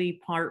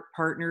truly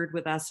partnered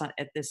with us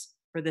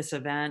for this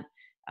event.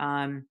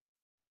 They're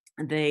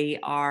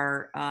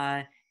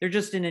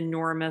just an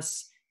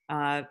enormous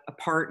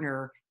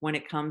partner when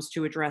it comes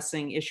to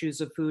addressing issues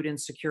of food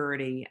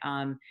insecurity.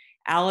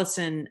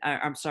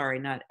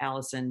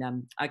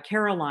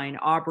 Caroline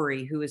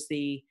Aubrey, who is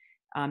the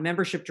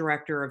membership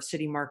director of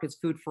City Market's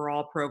Food for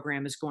All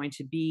program, is going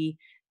to be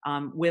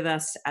with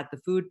us at the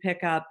food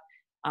pickup.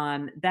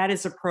 That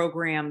is a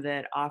program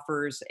that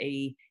offers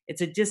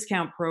it's a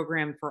discount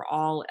program for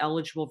all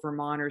eligible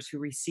Vermonters who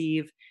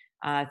receive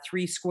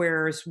 3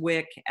 squares,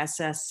 WIC,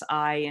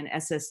 SSI, and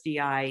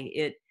SSDI.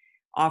 It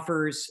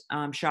offers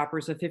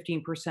shoppers a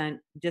 15%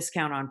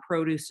 discount on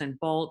produce and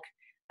bulk,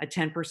 a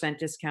 10%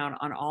 discount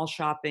on all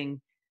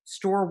shopping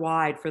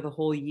store-wide for the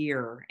whole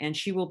year. And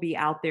she will be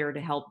out there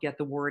to help get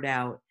the word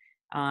out.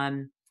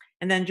 And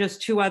then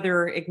just 2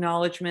 other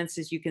acknowledgments.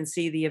 As you can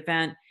see, the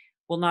event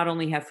will not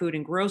only have food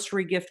and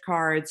grocery gift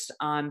cards,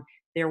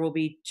 there will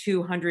be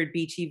 200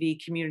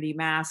 BTV community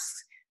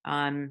masks.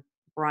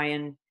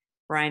 Brian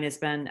has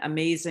been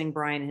amazing.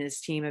 Brian and his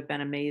team have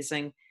been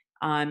amazing.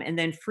 And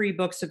then free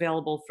books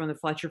available from the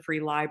Fletcher Free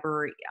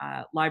Library.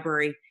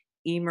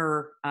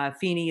 Emer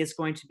Feeney is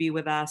going to be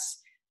with us.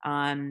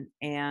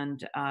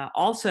 And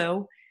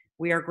also,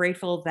 we are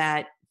grateful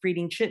that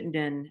Feeding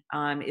Chittenden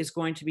is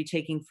going to be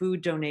taking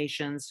food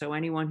donations. So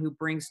anyone who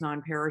brings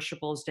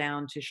non-perishables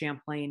down to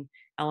Champlain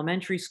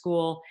Elementary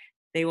School,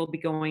 they will be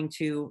going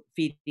to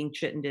Feeding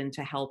Chittenden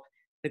to help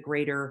the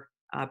greater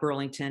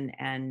Burlington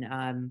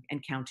and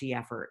county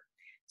effort.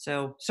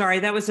 So sorry,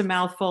 that was a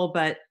mouthful,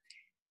 but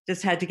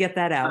just had to get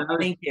that out.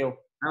 Thank you.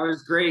 That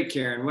was great,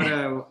 Karen.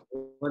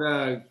 What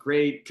a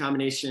great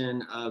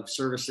combination of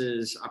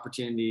services,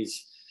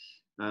 opportunities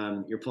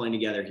you're pulling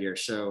together here.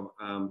 So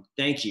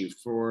thank you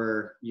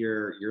for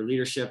your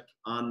leadership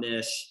on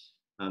this.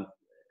 I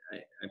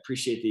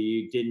appreciate that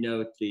you did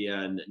note the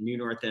New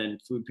North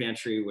End Food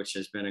Pantry, which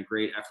has been a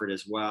great effort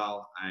as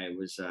well. I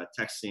was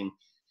texting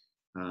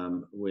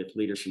with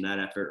leaders from that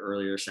effort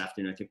earlier this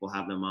afternoon. I think we'll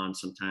have them on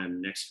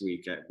sometime next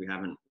week. We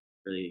haven't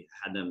really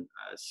had them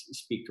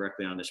speak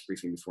directly on this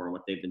briefing before, and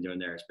what they've been doing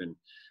there has been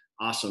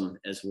awesome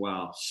as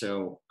well.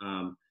 So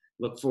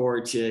look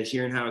forward to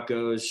hearing how it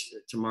goes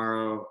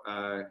tomorrow,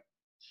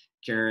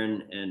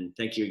 Karen, and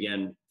thank you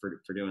again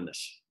for doing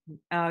this.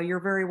 You're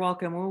very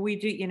welcome. Well, we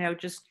do,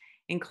 just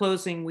in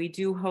closing, we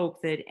do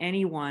hope that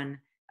anyone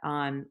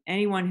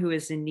who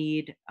is in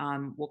need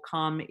will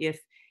come. If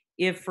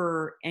if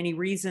for any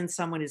reason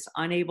someone is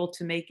unable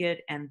to make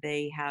it and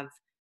they have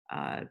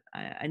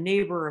a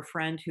neighbor, a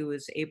friend who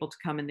is able to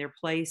come in their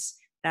place,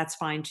 that's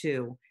fine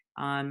too.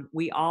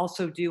 We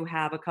also do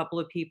have a couple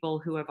of people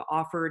who have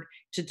offered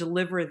to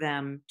deliver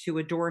them to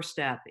a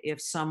doorstep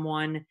if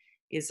someone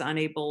is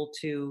unable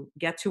to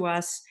get to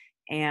us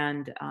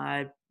and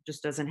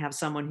just doesn't have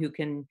someone who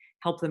can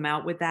help them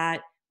out with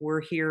that.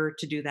 We're here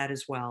to do that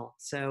as well.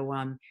 So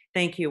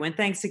thank you. And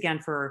thanks again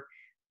for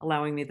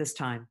allowing me this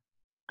time.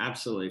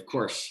 Absolutely. Of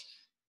course.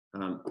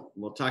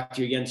 We'll talk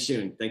to you again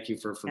soon. Thank you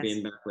for Yes.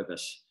 being back with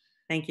us.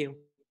 Thank you.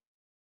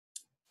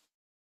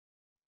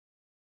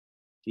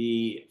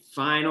 The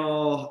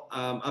final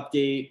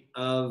update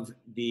of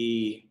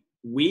the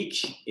week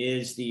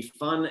is the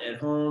Fun at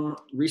Home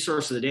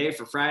resource of the day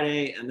for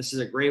Friday. And this is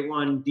a great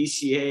one.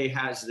 BCA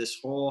has this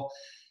whole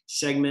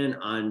segment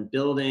on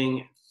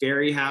building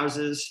fairy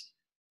houses.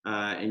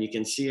 And you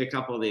can see a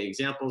couple of the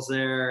examples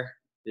there.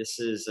 This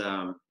is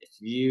if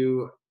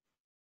you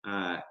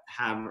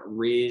have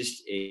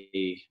raised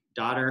a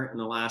daughter in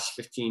the last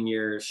 15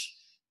 years,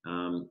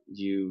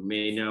 you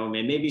may know,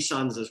 maybe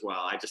sons as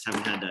well. I just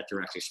haven't had that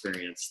direct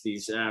experience.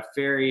 These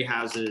fairy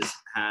houses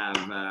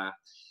have,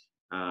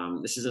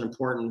 this is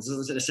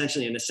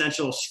essentially an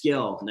essential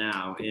skill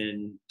now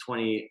in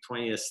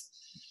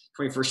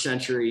 21st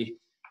century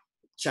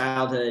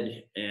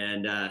childhood.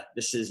 And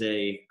this is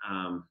a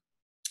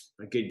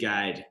good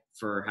guide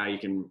for how you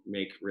can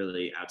make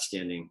really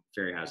outstanding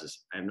fairy houses.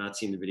 I have not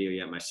seen the video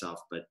yet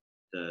myself, but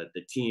the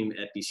team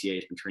at BCA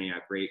has been turning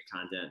out great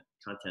content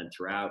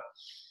throughout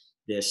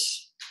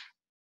this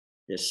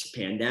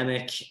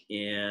pandemic.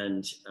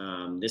 And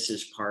this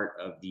is part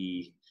of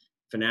the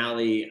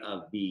finale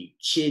of the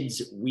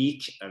Kids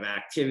Week of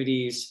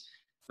activities.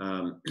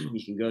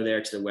 You can go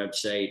there to the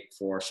website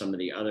for some of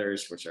the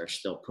others, which are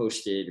still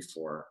posted,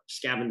 for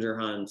scavenger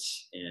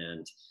hunts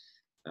and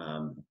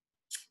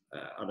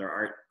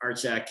other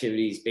arts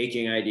activities,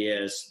 baking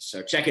ideas.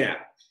 So check it out.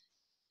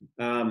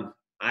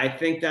 I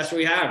think that's what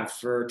we have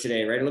for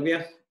today, right,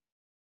 Olivia?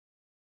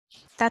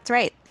 That's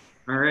right.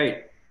 All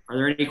right. Are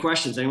there any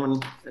questions?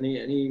 Anyone,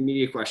 any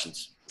media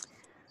questions?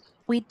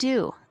 We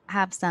do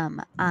have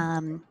some.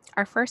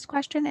 Our first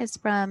question is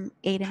from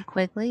Aiden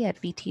Quigley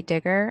at VT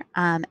Digger.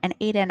 And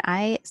Aiden,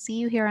 I see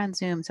you here on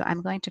Zoom, so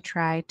I'm going to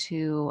try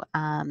to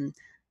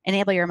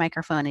enable your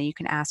microphone and you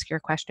can ask your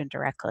question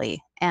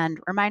directly. And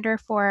reminder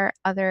for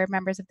other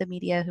members of the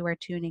media who are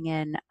tuning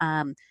in,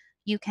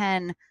 you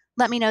can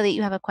let me know that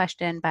you have a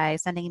question by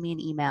sending me an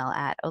email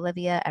at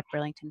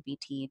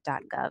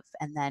olivia@burlingtonvt.gov.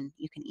 And then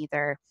you can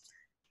either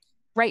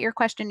write your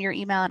question, your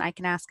email, and I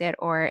can ask it,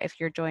 or if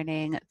you're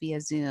joining via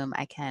Zoom,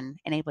 I can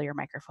enable your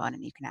microphone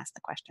and you can ask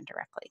the question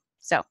directly.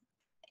 So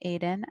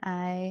Aiden,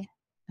 I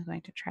am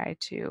going to try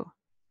to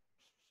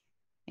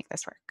make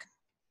this work.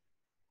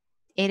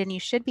 Aiden,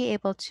 you should be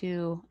able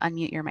to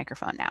unmute your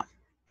microphone now.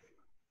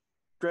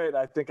 Great.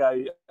 I think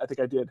I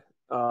did.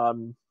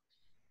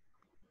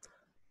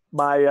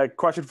 My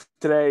question for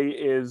today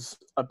is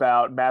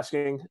about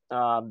masking.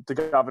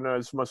 The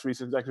governor's most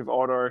recent executive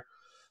order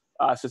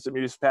says that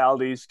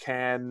municipalities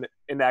can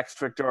enact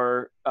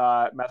stricter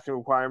masking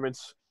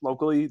requirements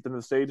locally than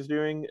the state is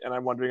doing, and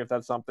I'm wondering if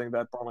that's something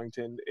that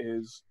Burlington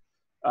is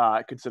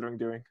considering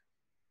doing.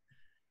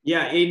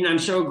 Yeah, Aiden, I'm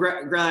so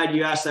glad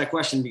you asked that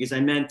question, because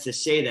I meant to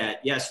say that.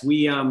 Yes,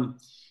 we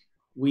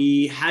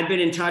had been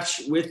in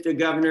touch with the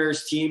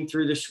governor's team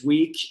through this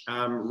week,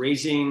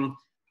 raising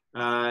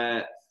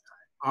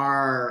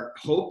our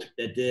hope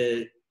that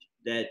the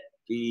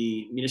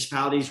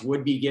municipalities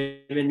would be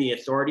given the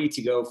authority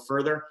to go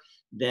further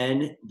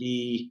than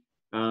the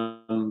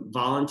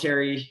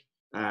voluntary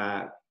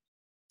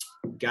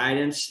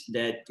guidance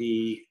that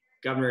the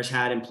governors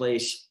had in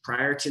place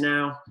prior to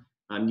now.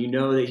 You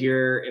know that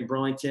here in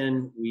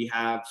Burlington, we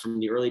have, from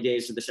the early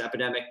days of this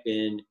epidemic,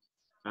 been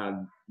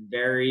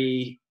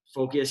very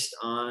focused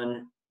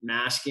on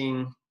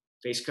masking,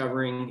 face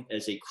covering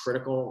as a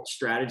critical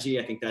strategy.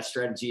 I think that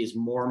strategy is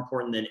more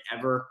important than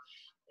ever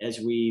as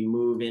we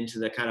move into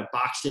the kind of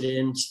box it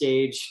in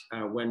stage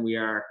when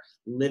we're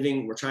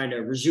trying to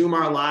resume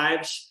our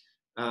lives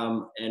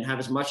and have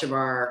as much of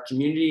our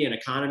community and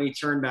economy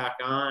turned back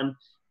on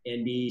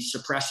and be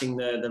suppressing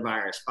the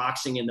virus,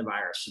 boxing in the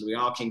virus, so we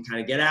all can kind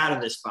of get out of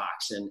this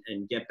box and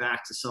get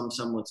back to some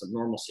semblance of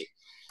normalcy.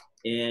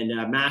 And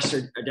masks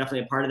are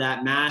definitely a part of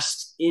that.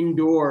 Masks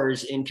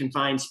indoors in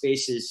confined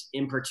spaces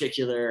in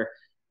particular,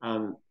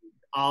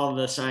 all of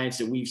the science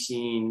that we've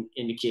seen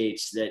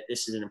indicates that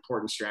this is an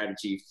important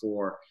strategy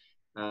for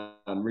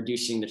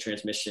reducing the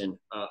transmission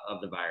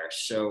of the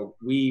virus. So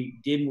we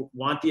did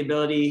want the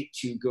ability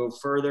to go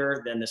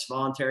further than this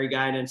voluntary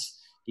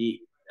guidance.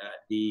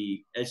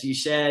 As you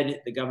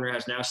said, the governor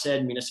has now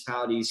said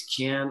municipalities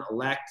can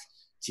elect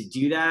to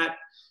do that.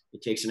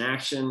 It takes an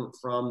action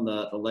from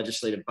the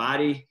legislative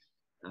body.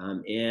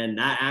 And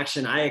that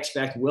action, I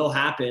expect, will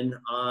happen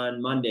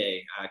on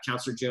Monday.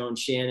 Councilor Joan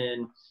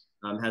Shannon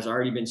has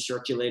already been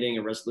circulating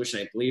a resolution.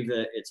 I believe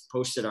that it's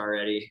posted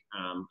already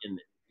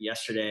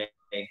yesterday.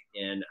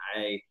 And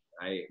I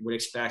I would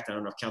expect, I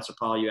don't know if Councilor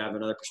Paul, you have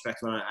another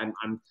perspective on it.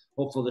 I'm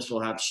hopeful this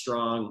will have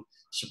strong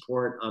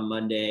support on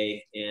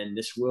Monday, and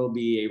this will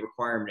be a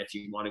requirement if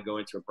you want to go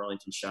into a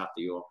Burlington shop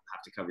that you'll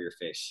have to cover your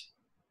face.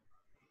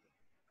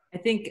 I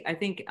think,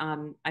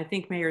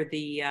 Mayor,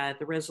 the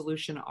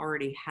resolution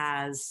already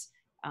has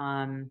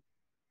 5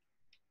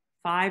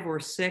 or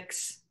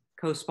 6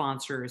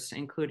 co-sponsors,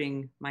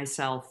 including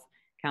myself,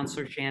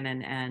 Councilor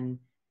Shannon, and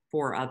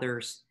 4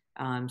 others.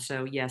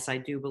 So yes, I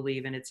do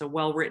believe, and it's a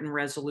well-written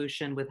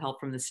resolution with help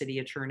from the city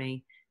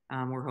attorney.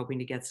 We're hoping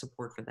to get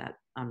support for that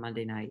on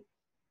Monday night.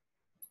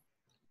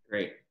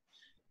 Great.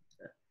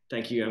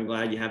 Thank you. I'm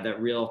glad you have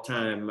that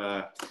real-time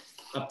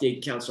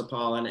update, Councilor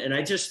Paul. And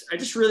I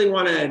just really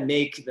want to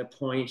make the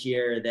point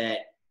here that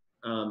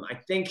I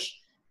think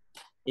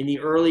in the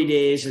early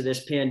days of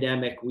this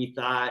pandemic, we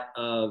thought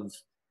of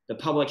the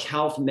public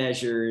health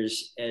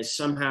measures as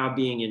somehow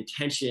being in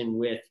tension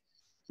with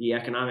the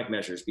economic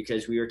measures,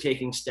 because we were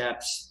taking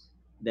steps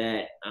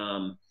that,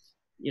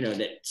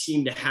 that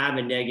seemed to have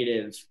a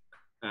negative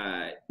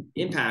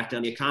impact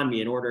on the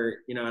economy in order,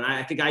 and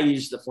I think I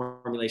used the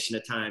formulation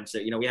at times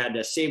that, we had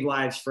to save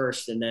lives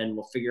first and then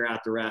we'll figure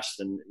out the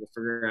rest and we'll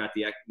figure out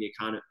the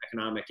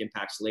economic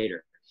impacts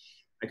later.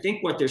 I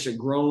think what there's a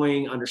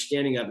growing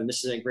understanding of, and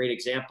this is a great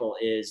example,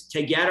 is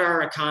to get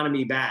our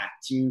economy back,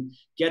 to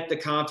get the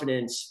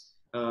confidence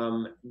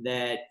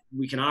that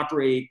we can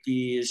operate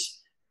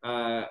these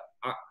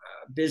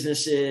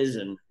businesses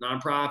and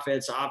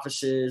nonprofits,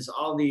 offices,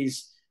 all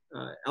these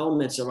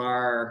elements of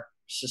our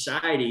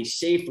society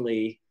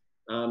safely.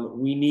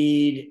 We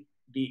need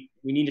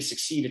to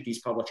succeed at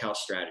these public health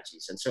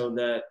strategies. And so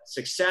the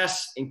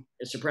success in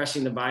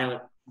suppressing the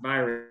violent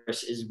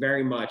virus is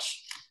very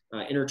much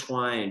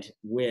intertwined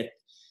with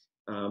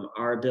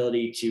our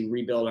ability to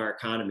rebuild our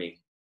economy.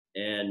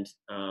 And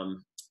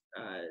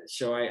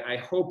so I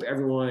hope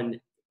everyone,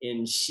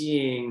 in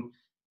seeing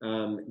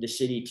the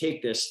city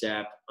take this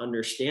step,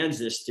 understands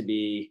this to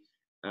be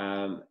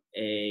an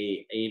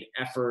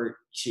effort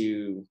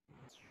to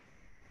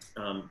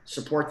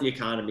support the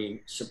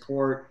economy,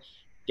 support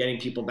getting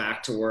people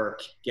back to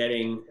work,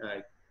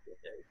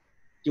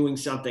 doing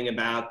something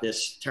about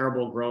this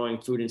terrible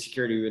growing food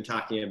insecurity we've been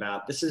talking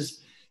about.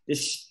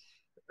 This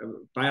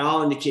by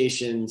all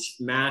indications,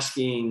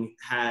 masking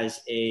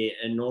has an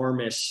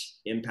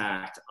enormous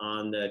impact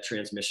on the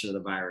transmission of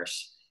the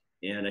virus.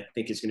 And I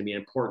think it's going to be an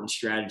important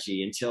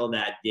strategy until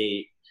that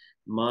date,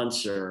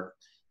 months or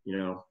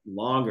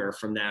longer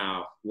from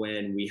now,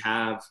 when we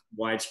have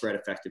widespread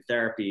effective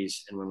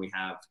therapies and when we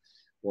have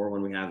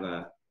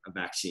a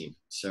vaccine.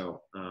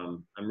 So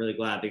I'm really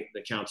glad that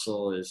the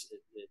council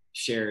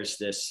shares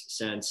this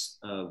sense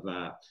of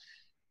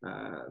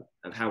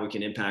how we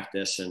can impact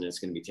this, and is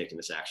going to be taking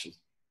this action.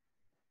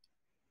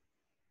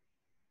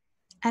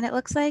 And it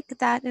looks like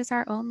that is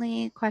our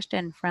only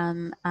question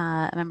from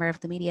a member of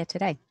the media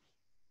today.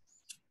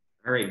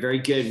 All right, very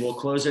good. We'll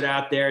close it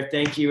out there.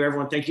 Thank you,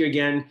 everyone. Thank you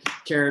again,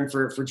 Karen,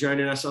 for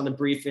joining us on the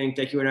briefing.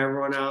 Thank you, and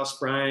everyone else,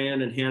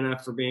 Brian and Hannah,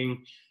 for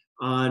being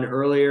on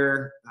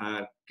earlier.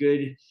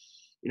 Good,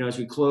 as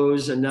we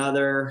close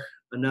another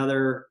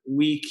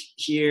week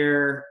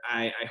here.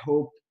 I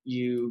hope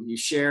you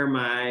share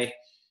my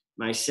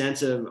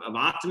sense of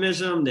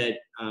optimism that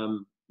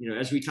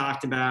as we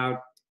talked about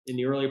in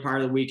the earlier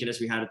part of the week and as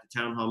we had at the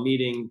town hall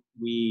meeting,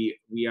 we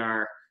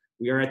are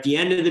at the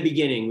end of the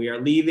beginning. We are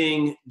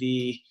leaving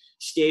the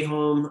stay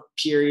home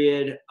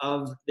period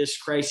of this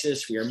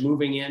crisis. We are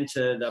moving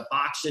into the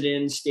box it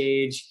in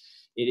stage.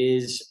 It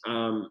is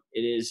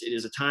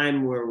a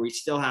time where we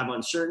still have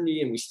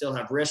uncertainty and we still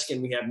have risk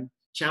and we have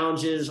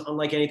challenges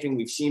unlike anything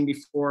we've seen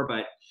before.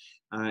 But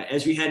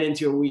as we head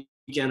into a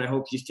weekend, I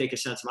hope you take a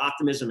sense of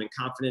optimism and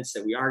confidence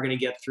that we are going to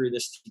get through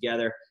this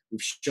together.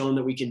 We've shown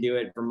that we can do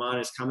it. Vermont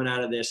is coming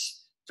out of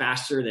this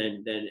faster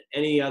than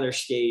any other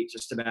state,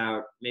 just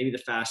about, maybe the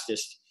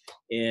fastest.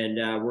 And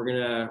we're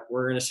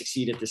gonna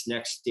succeed at this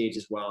next stage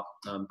as well,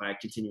 by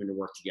continuing to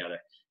work together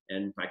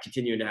and by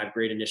continuing to have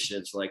great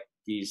initiatives like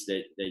these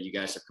that you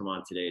guys have come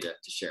on today to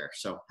share.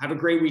 So have a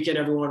great weekend,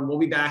 everyone. We'll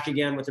be back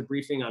again with a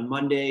briefing on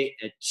Monday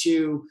at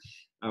 2.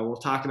 We'll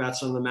talk about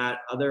some of the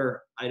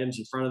other items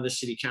in front of the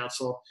City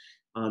Council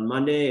on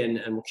Monday, and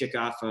we'll kick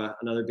off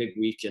another big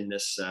week in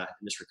this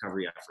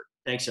recovery effort.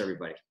 Thanks,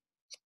 everybody.